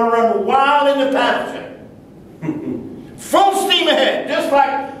but to want to run wild in the pasture. Full steam ahead, just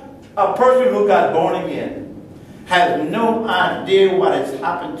like a person who got born again has no idea what has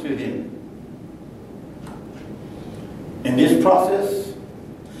happened to him. In this process,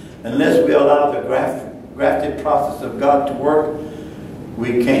 unless we allow the grafted process of God to work,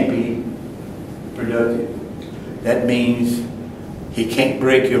 we can't be productive. That means he can't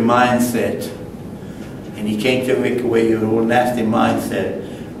break your mindset, and he can't take away your old nasty mindset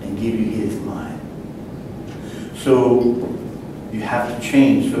and give you his mind. So you have to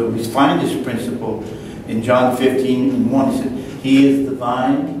change. So we find this principle in John 15:1. He said, he is the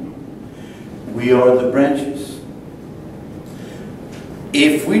vine, we are the branches.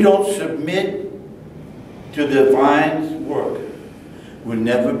 If we don't submit to the vine's work, we'll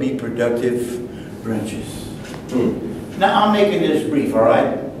never be productive branches. Now I'm making this brief, all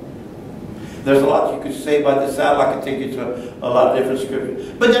right? There's a lot you could say about the saddle. I could take you to a lot of different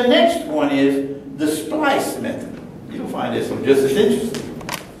scriptures. But the next one is the splice method. You'll find this one just as interesting.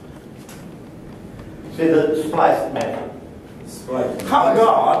 Say the splice method. Splice. How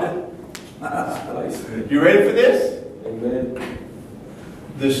God, Splice. you ready for this? Amen.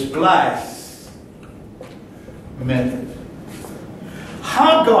 The splice method.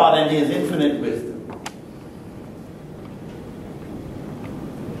 How God in his infinite wisdom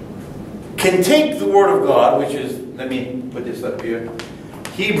can take the word of God, which is, let me put this up here,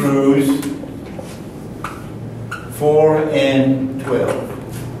 Hebrews 4:12.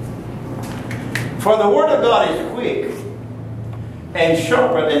 For the word of God is quick and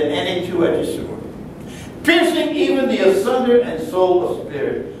sharper than any two-edged sword, piercing even the asunder and soul of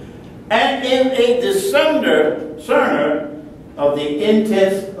spirit, and in a discerner of the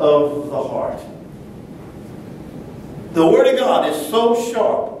intents of the heart. The word of God is so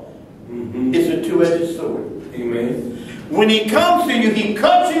sharp, it's a two-edged sword. Amen. When he comes to you, he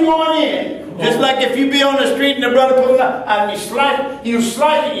cuts you on in. Just like if you be on the street and the brother pulls out and you slice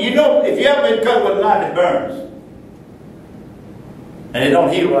it. You know, if you ever been cut with a knife, it burns. And it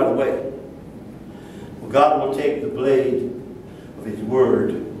don't heal right away. Well, God will take the blade of his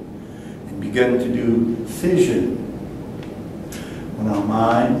word and begin to do fission on our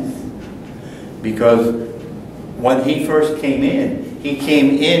minds. Because when he first came in, he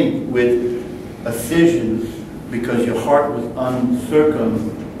came in with a fission because your heart was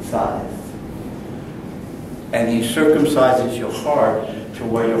uncircumcised. And he circumcises your heart to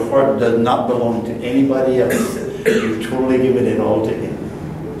where your heart does not belong to anybody else. You've totally given it all to him.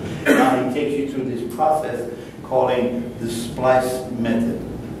 Now he takes you through this process calling the splice method.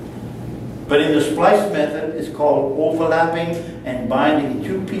 But in the splice method, it's called overlapping and binding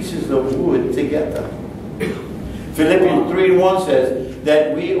two pieces of wood together. Philippians 3:1 says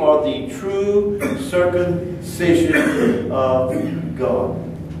that we are the true circumcision of God.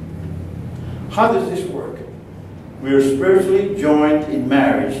 How does this work? We are spiritually joined in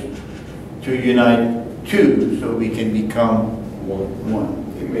marriage to unite two so we can become one.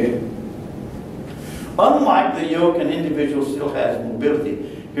 Amen. Unlike the yoke, an individual still has mobility.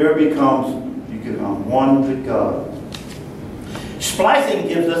 Here you become one with God. Splicing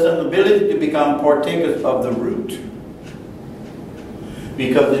gives us an ability to become partakers of the root.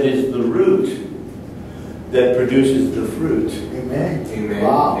 Because it is the root that produces the fruit. Amen. Amen.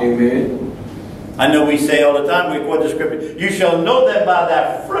 Wow. Amen. I know we say all the time, we quote the scripture, you shall know them by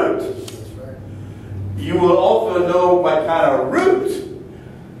their fruit. That's right. You will also know what kind of root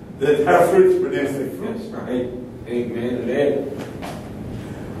that their fruits produce. That's right. Amen to that.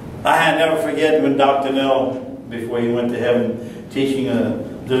 I never forget when Dr. Nell, before he went to heaven, teaching a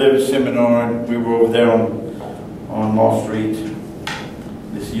deliverance seminar, and we were over there on Mall Street.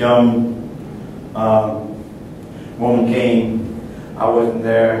 This young woman came. I wasn't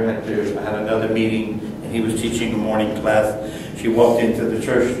there. I had another meeting, and he was teaching a morning class. She walked into the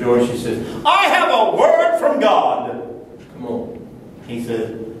church door, and she says, I have a word from God. Come on. He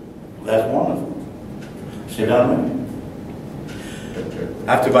said, that's wonderful. Sit down with me.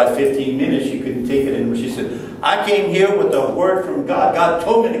 After about 15 minutes, she couldn't take it anymore. She said, I came here with a word from God. God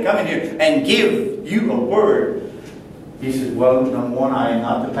told me to come in here and give you a word. He said, well, number one, I am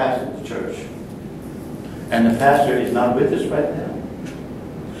not the pastor of the church. And the pastor is not with us right now.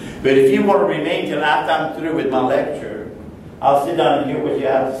 But if you want to remain till after I'm through with my lecture, I'll sit down and hear what you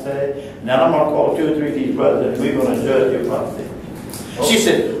have to say. And then I'm going to call 2 or 3 of these brothers and we're going to judge your prophecy. She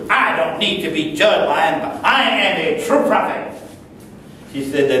said, I don't need to be judged. I am a true prophet. She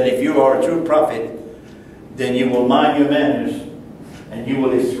said that if you are a true prophet, then you will mind your manners and you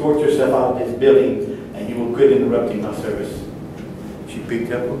will escort yourself out of this building and you will quit interrupting my service. She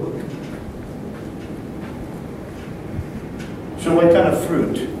picked up a book. So what kind of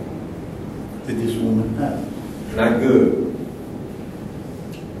fruit did this woman have? Not good.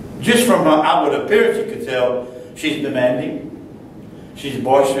 Just from her outward appearance, you could tell she's demanding, she's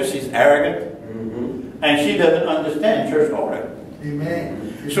boisterous, she's arrogant, and she doesn't understand church order.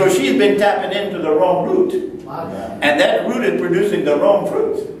 Amen. So she's been tapping into the wrong root. And that root is producing the wrong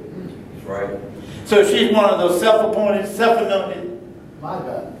fruit. That's right. So she's one of those self-appointed, self-anointed. My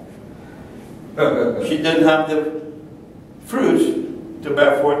God. She doesn't have the fruits to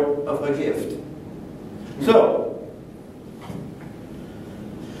bear forth of her gift. So,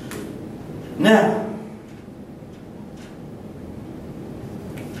 now,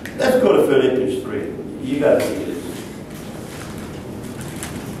 let's go to Philippians 3. You got to see this.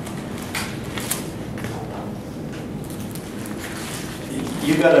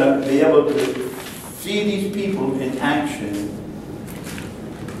 You got to be able to see these people in action.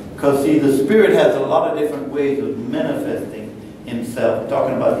 Because, see, the Spirit has a lot of different ways of manifesting himself.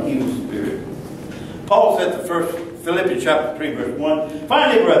 Talking about the evil spirit. Paul said the first, Philippians chapter 3, verse 1,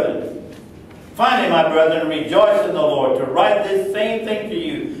 Finally, my brethren, rejoice in the Lord. To write this same thing to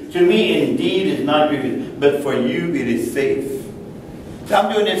you, to me indeed is not grievous, but for you it is safe. So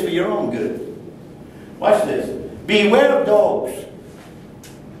I'm doing this for your own good. Watch this. Beware of dogs.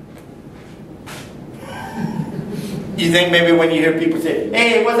 You think maybe when you hear people say,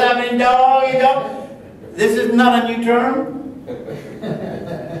 hey, what's happening, dog? You dog? This is not a new term.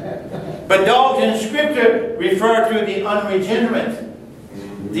 But dogs in Scripture refer to the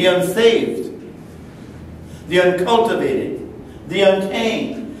unregenerate, the unsaved, the uncultivated, the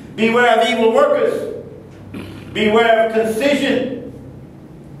untamed. Beware of evil workers. Beware of concision.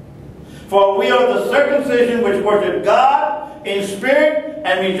 For we are the circumcision which worship God in spirit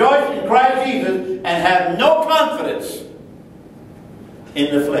and rejoice in Christ Jesus and have no confidence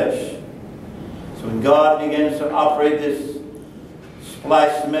in the flesh. So when God begins to operate this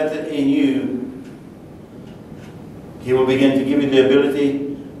splice method in you, He will begin to give you the ability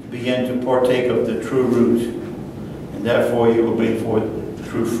to begin to partake of the true root. And therefore you will bring forth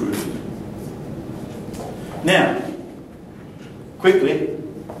true fruit. Now, quickly,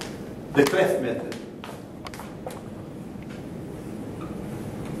 the cleft method.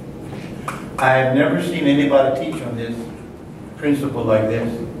 I have never seen anybody teach on this principle like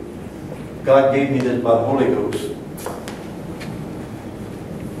this. God gave me this by the Holy Ghost.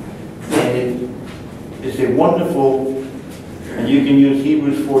 And it's a wonderful, and you can use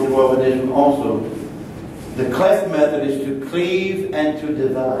Hebrews 4:12 in this one also. The cleft method is to cleave and to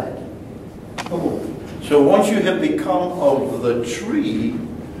divide. So once you have become of the tree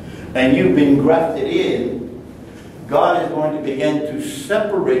and you've been grafted in, God is going to begin to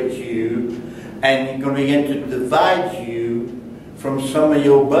separate you and He's going to begin to divide you from some of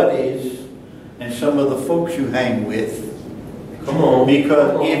your buddies and some of the folks you hang with. Come on.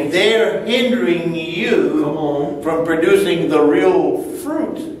 Because if they're hindering you from producing the real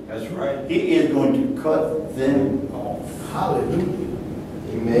fruit, that's right. He is going to cut them off. Hallelujah.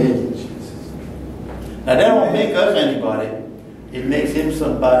 Amen. Now that won't make us anybody. It makes Him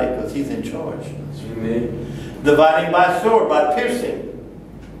somebody because He's in charge. Amen. Dividing by sword, by piercing.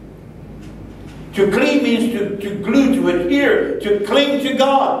 To cleave means to glue, to adhere, to cling to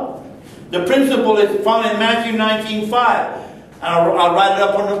God. The principle is found in Matthew 19:5. I'll write it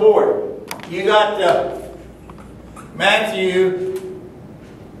up on the board. You got Matthew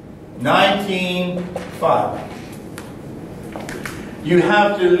 19:5. You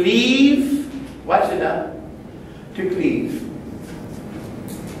have to leave, watch it now, to cleave.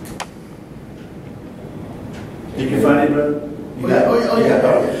 Did you find it, brother? You got it?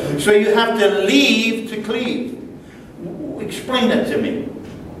 Yeah. So you have to leave to cleave. Explain that to me.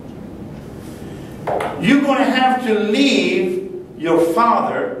 You're going to have to leave your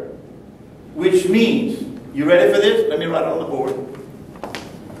father, which means, you ready for this? Let me write it on the board.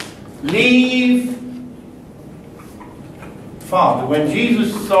 Leave father. When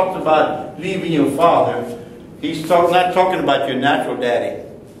Jesus talked about leaving your father, he's not talking about your natural daddy.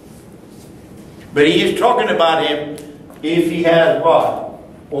 But he is talking about him if he has what?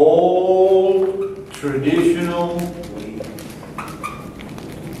 Old traditional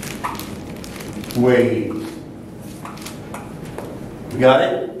ways. You got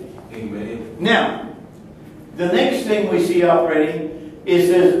it? Amen. Now, the next thing we see operating is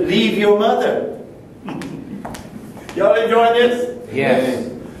says, leave your mother. Y'all enjoying this? Yes.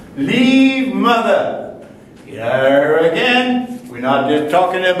 Leave mother. Here again, we're not just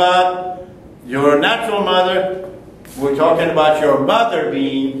talking about your natural mother. We're talking about your mother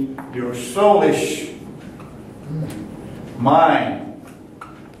being your soulish mind,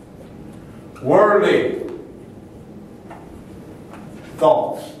 worldly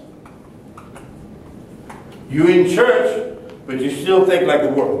thoughts. You in church, but you still think like the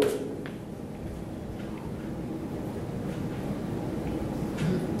world.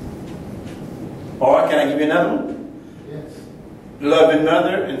 Or can I give you another one? Yes. Loving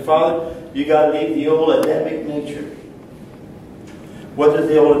mother and father, you got to leave the old Adamic nature. What does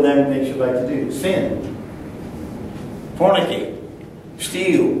the old Adamic nature like to do? Sin, fornicate,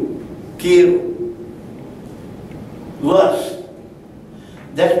 steal, kill, lust.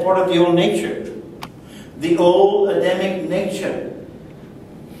 That's part of the old nature. The old Adamic nature.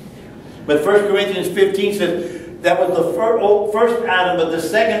 But 1 Corinthians 15 says, that was the first Adam, but the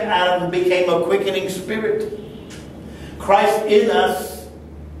second Adam became a quickening spirit. Christ in us,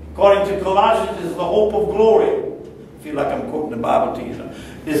 according to Colossians, is the hope of glory. I feel like I'm quoting the Bible to you.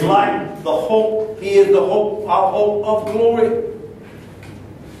 It's like the hope. He is the hope, our hope of glory.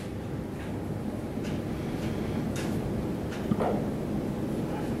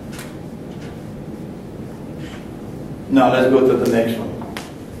 Now let's go to the next one.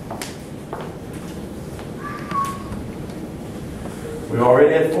 We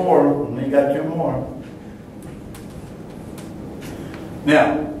already had 4, and we got 2 more.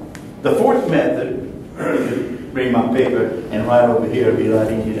 Now, the fourth method, bring my paper and write over here, it'll be a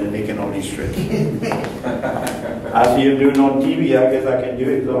lot easier than making all these tricks. I see you doing on TV, I guess I can do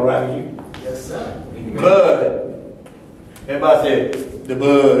it. It's all right with you? Yes, sir. Bud. Everybody say the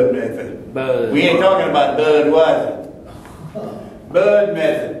Bud method. Bud. We ain't talking about Budweiser. Bud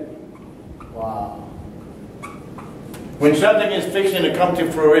method. Wow. When something is fixing to come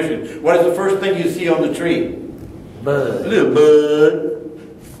to fruition, what is the first thing you see on the tree? Bud. A little bud.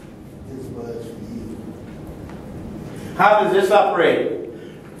 This was for you. How does this operate?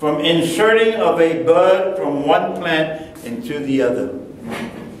 From inserting of a bud from one plant into the other.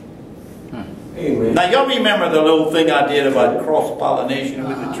 Amen. Now y'all remember the little thing I did about cross-pollination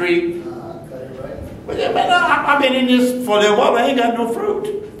with the tree? Got it right. Well, yeah, man, I've been in this for a little while, I ain't got no fruit.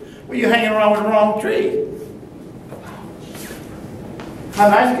 Well, you're hanging around with the wrong tree. How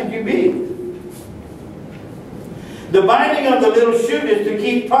nice could you be? The binding of the little shoot is to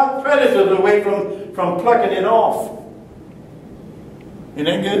keep predators away from plucking it off. Isn't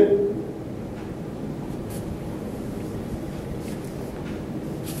that good?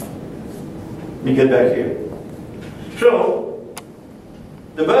 Let me get back here. So,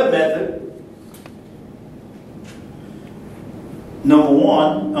 the bud method, number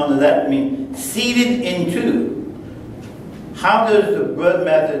 1, under that, I mean, seeded into. How does the bud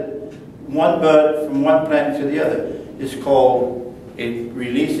method, one bud from one plant to the other? It's called, it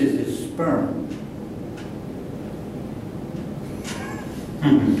releases its sperm.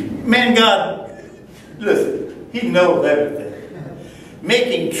 Man, God, listen, He knows everything.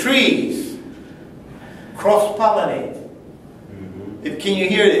 Making trees cross-pollinate. Can you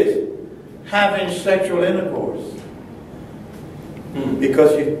hear this? Having sexual intercourse.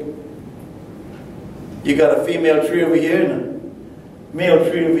 Because you got a female tree over here and a male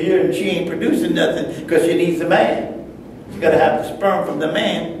tree over here, and she ain't producing nothing because she needs a man. She's got to have the sperm from the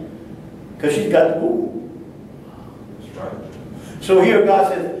man because she's got the womb. That's right. So here God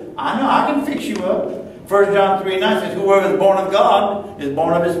says, I know I can fix you up. 1 John 3:9 says, whoever is born of God is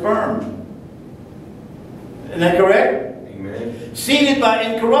born of his sperm. Isn't that correct? Amen. Seeded by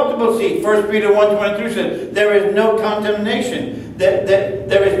incorruptible seed. 1 Peter 1:23 says, there is no condemnation.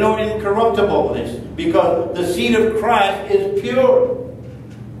 There is no incorruptibleness. Because the seed of Christ is pure.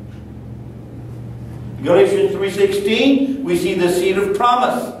 Galatians 3:16, we see the seed of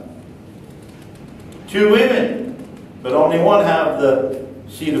promise. 2 women, but only one have the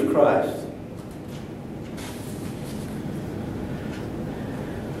seed of Christ.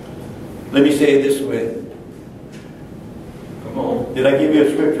 Let me say it this way. Come on. Did I give you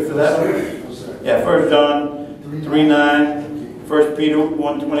a scripture for that one? No, sir. Yeah, 1 John 3:9, 1 Peter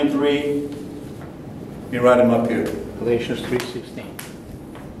 1:23. Let me write them up here. Galatians 3:16.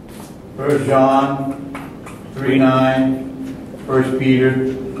 1 John 3:9. 1 Peter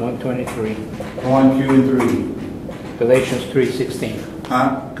 123. 1, 2, and 3. Galatians 3:16.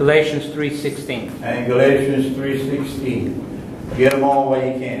 Huh? Galatians 3:16. And Galatians 3:16. Get them all while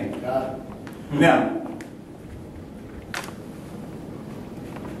you can. Now,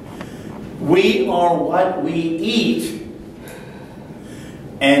 we are what we eat,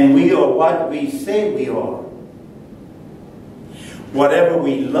 and we are what we say we are. Whatever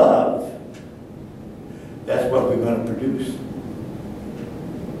we love, that's what we're going to produce.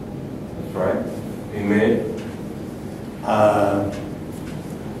 That's right. Amen. I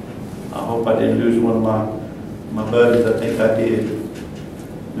hope I didn't lose one of my buddies. I think I did.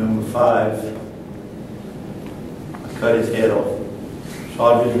 Number 5. I cut his head off. So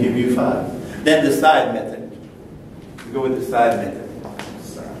I'll just give you 5. Then the side method. We go with the side method.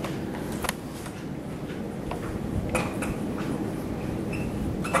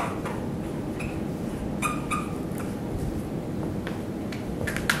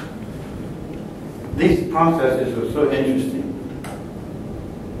 These processes are so interesting.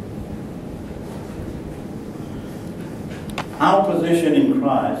 Our position in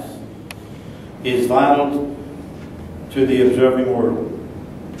Christ is vital to the observing world.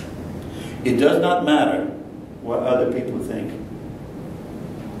 It does not matter what other people think,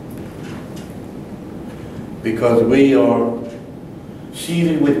 because we are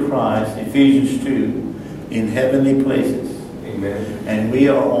seated with Christ, Ephesians 2, in heavenly places. Amen. And we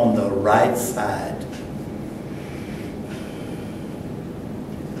are on the right side.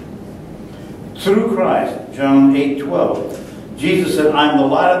 Through Christ, John 8:12. Jesus said, I am the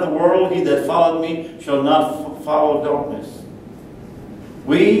light of the world. He that followed me shall not follow darkness.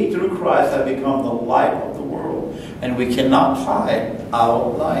 We, through Christ, have become the light of the world. And we cannot hide our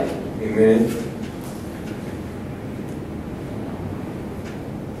light. Amen.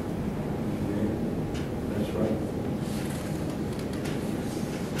 That's right.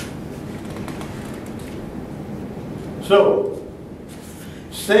 So,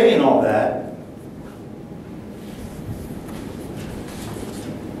 saying all that,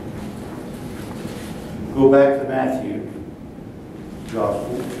 go back to Matthew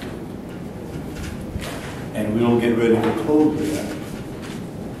Gospel, and we'll get ready to close with that.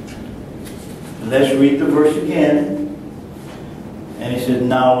 Let's read the verse again. And he said,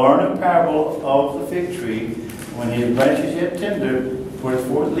 now learn a parable of the fig tree. When his branch is yet tender, puts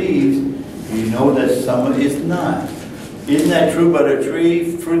forth leaves, you know that summer is nigh. Isn't that true about a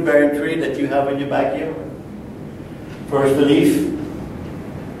tree, fruit-bearing tree that you have in your backyard? First the leaf,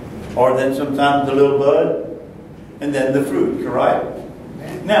 or then sometimes the little bud, and then the fruit, correct?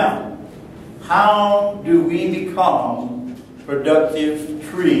 Now, how do we become productive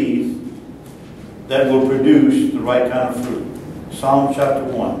trees that will produce the right kind of fruit? Psalm chapter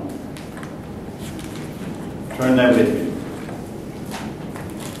 1. Turn that with me.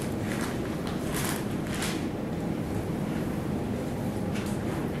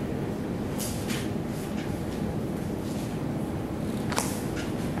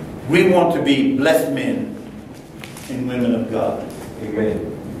 We want to be blessed men and women of God.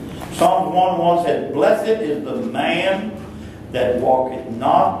 Amen. Psalms 1:1 said, blessed is the man that walketh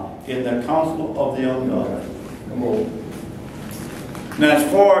not in the counsel of the ungodly. Come on. Now,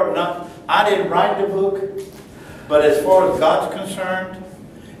 as far not, I didn't write the book, but as far as God's concerned,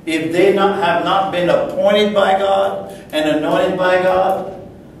 if they have not been appointed by God and anointed by God,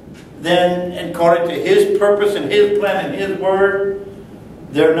 then according to His purpose and His plan and His word,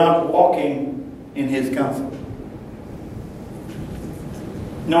 they're not walking in His counsel.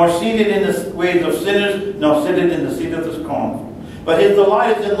 Nor seated in the ways of sinners, nor seated in the seat of the scornful. But his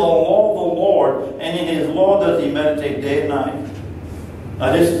delight is in the law of the Lord, and in His law does he meditate day and night.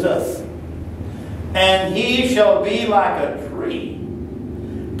 Now this is us. And he shall be like a tree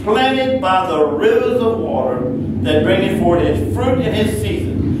planted by the rivers of water, that bringeth forth his fruit in his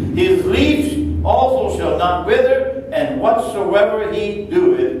season. His leaves also shall not wither, and whatsoever he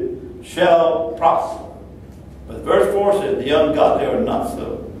doeth shall prosper. But verse 4 says, the ungodly are not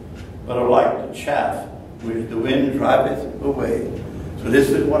so, but are like the chaff which the wind driveth away. So this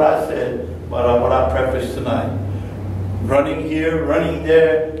is what I said, what I prefaced tonight. Running here, running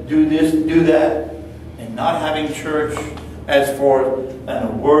there, do this, do that, and not having church as for a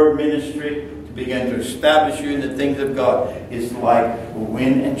word ministry to begin to establish you in the things of God is like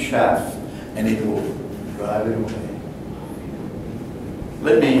wind and chaff, and it will drive it away.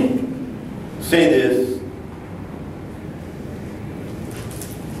 Let me say this.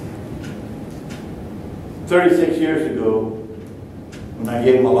 "36 years ago, when I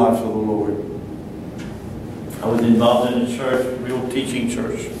gave my life to the Lord, I was involved in a church, a real teaching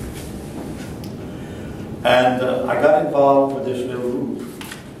church. And I got involved with this little group.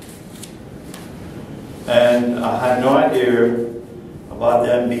 And I had no idea about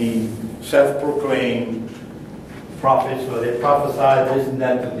them being self-proclaimed prophets, or they prophesied this and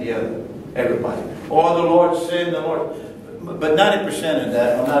that to the other, everybody. Or the Lord said, the Lord, but 90% of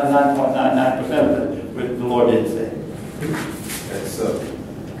that, or 99.99% of it, the Lord didn't say. That's so.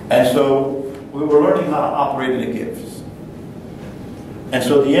 And so we were learning how to operate in the gifts. And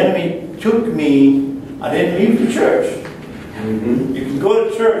so the enemy took me. I didn't leave the church. Mm-hmm. You can go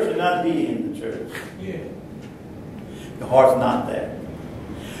to church and not be in the church. Yeah. Your heart's not there.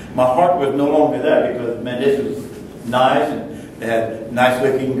 My heart was no longer there because, man, this was nice. And they had nice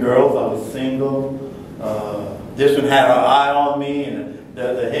looking girls. I was single. This one had her eye on me. And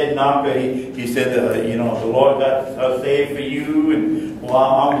the head knocker, he said, you know, the Lord got her saved for you. And well,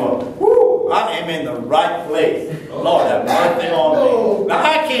 I'm going, whoo, I am in the right place. Lord have mercy on me. Now,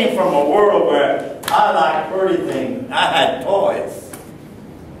 I came from a world where I like pretty things. I had toys.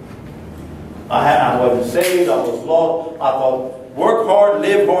 I wasn't saved. I was lost. I thought, work hard,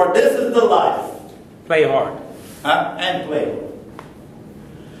 live hard. This is the life. Play hard. And play hard.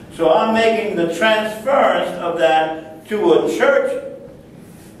 So I'm making the transference of that to a church.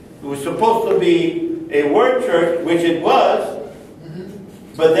 It was supposed to be a word church, which it was.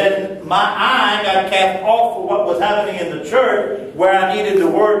 But then my eye got cast off of what was happening in the church, where I needed the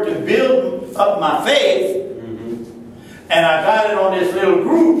word to build up my faith. And I got it on this little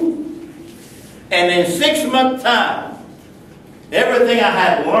group. And in 6 months' time, everything I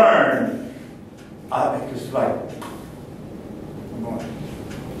had learned, it's like, I'm going.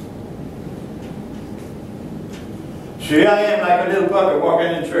 So here I am like a little puppy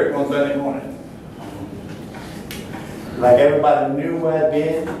walking in church one Sunday morning. Like everybody knew where I'd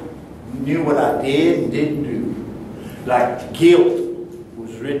been, knew what I did and didn't do. Like guilt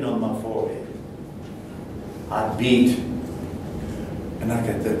was written on my forehead. I beat. And I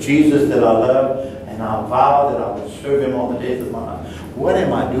got the Jesus that I love, and I vowed that I would serve him all the days of my life. What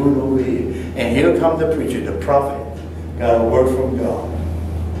am I doing over here? And here comes the preacher, the prophet, got a word from God.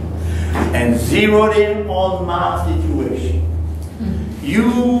 And zeroed in on my situation.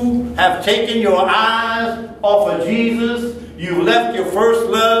 You have taken your eyes off of Jesus. You left your first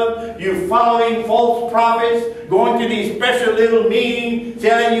love. You're following false prophets, going to these special little meetings,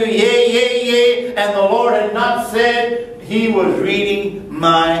 telling you, yay, yay, yay. And the Lord had not said. He was reading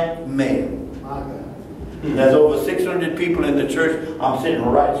my mail. There's over 600 people in the church. I'm sitting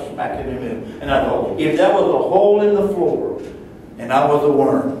right smack in the middle. And I thought, if that was a hole in the floor and I was a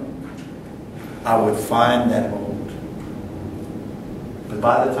worm, I would find that hole. But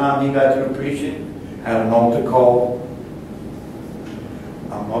by the time he got through preaching, had an altar call,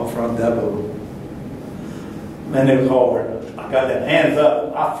 I'm up front that little. And they called. I got that hands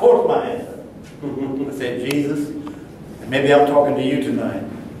up. I forced my hands up. I said, Jesus, and maybe I'm talking to you tonight.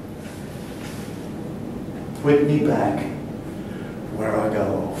 Put me back where I got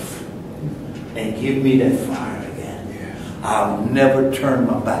off. And give me that fire again. I'll never turn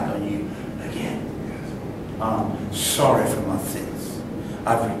my back on you again. I'm sorry for my sins.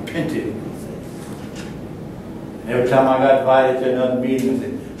 I've repented of my sins. And every time I got invited to another meeting, I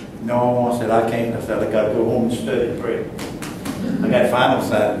said, no, I said, I can't. I said, I got to go home and study and pray. I got final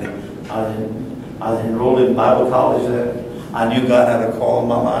Saturday. I was enrolled in Bible college there. I knew God had a call in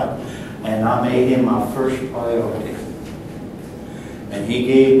my life. And I made him my first priority. And he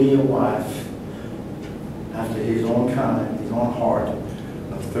gave me a wife after his own kind, his own heart,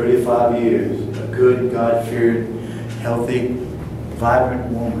 of 35 years. A good, God-fearing, healthy,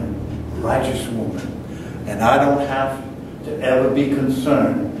 vibrant woman, righteous woman. And I don't have to ever be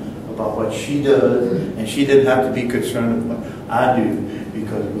concerned about what she does, and she didn't have to be concerned about what I do,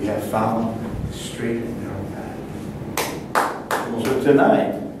 because we have found the straight and narrow path. So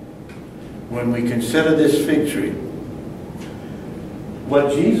tonight, when we consider this fig tree,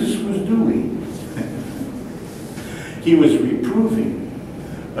 what Jesus was doing, he was reproving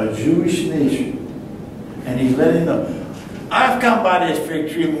a Jewish nation, and he's letting them, I've come by this fig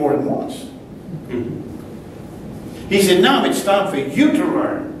tree more than once. He said, now it's time for you to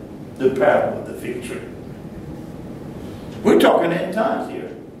learn the parable of the fig tree. We're talking end times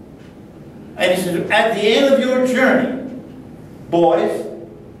here. And he said, at the end of your journey, boys,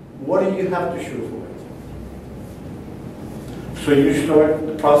 what do you have to show for it? So you start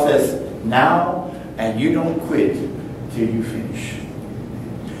the process now, and you don't quit till you finish.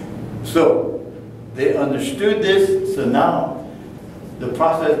 So they understood this, so now the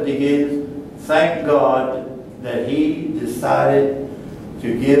process begins. Thank God that he decided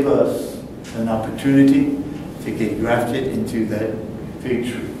to give us an opportunity to get grafted into that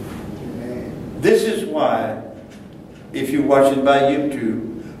fig tree. Amen. This is why, if you watch it by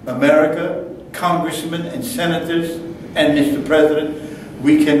YouTube, America, congressmen and senators and Mr. President,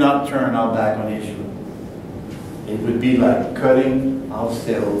 we cannot turn our back on Israel. It would be like cutting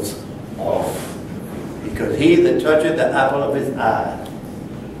ourselves off. Because he that toucheth the apple of his eye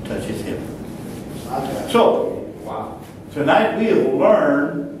touches him. So, Wow. tonight we'll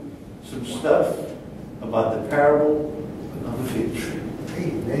learn some stuff about the parable of the fig tree.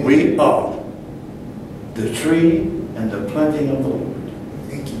 Amen. We are the tree and the planting of the Lord.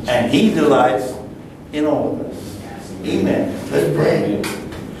 Thank you, Jesus. And he delights in all of us. Amen. Let's pray.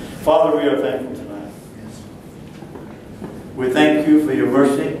 Father, we are thankful tonight. Yes. We thank you for your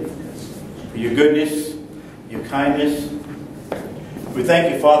mercy, for your goodness, your kindness. We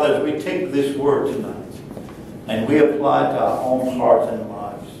thank you, Father, as we take this word tonight and we apply it to our own hearts and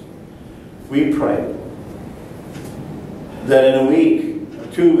lives. We pray that in a week,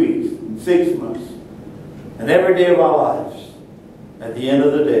 or 2 weeks, in 6 months, and every day of our lives, at the end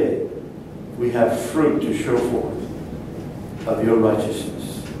of the day, we have fruit to show forth of your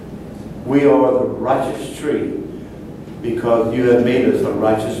righteousness. We are the righteous tree because you have made us a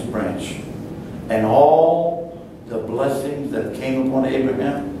righteous branch. And all the blessings that came upon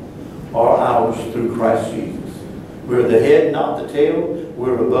Abraham are ours through Christ Jesus. We're the head, not the tail.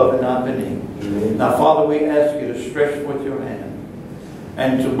 We're above and not beneath. Amen. Now, Father, we ask you to stretch forth your hand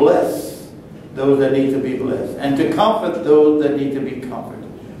and to bless those that need to be blessed, and to comfort those that need to be comforted,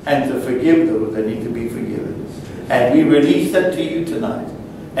 and to forgive those that need to be forgiven. And we release that to you tonight,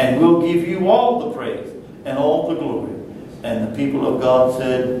 and we'll give you all the praise and all the glory. And the people of God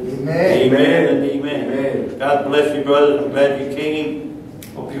said, Amen. Amen and amen. Amen. God bless you, brothers. I'm glad you came.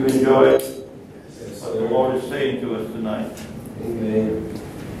 Hope you enjoyed Yes, what the Lord is saying to us tonight. Amen.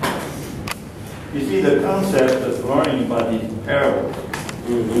 You see, the concept of learning about these parables.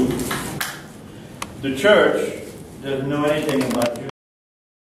 Mm-hmm. The church doesn't know anything about Judaism.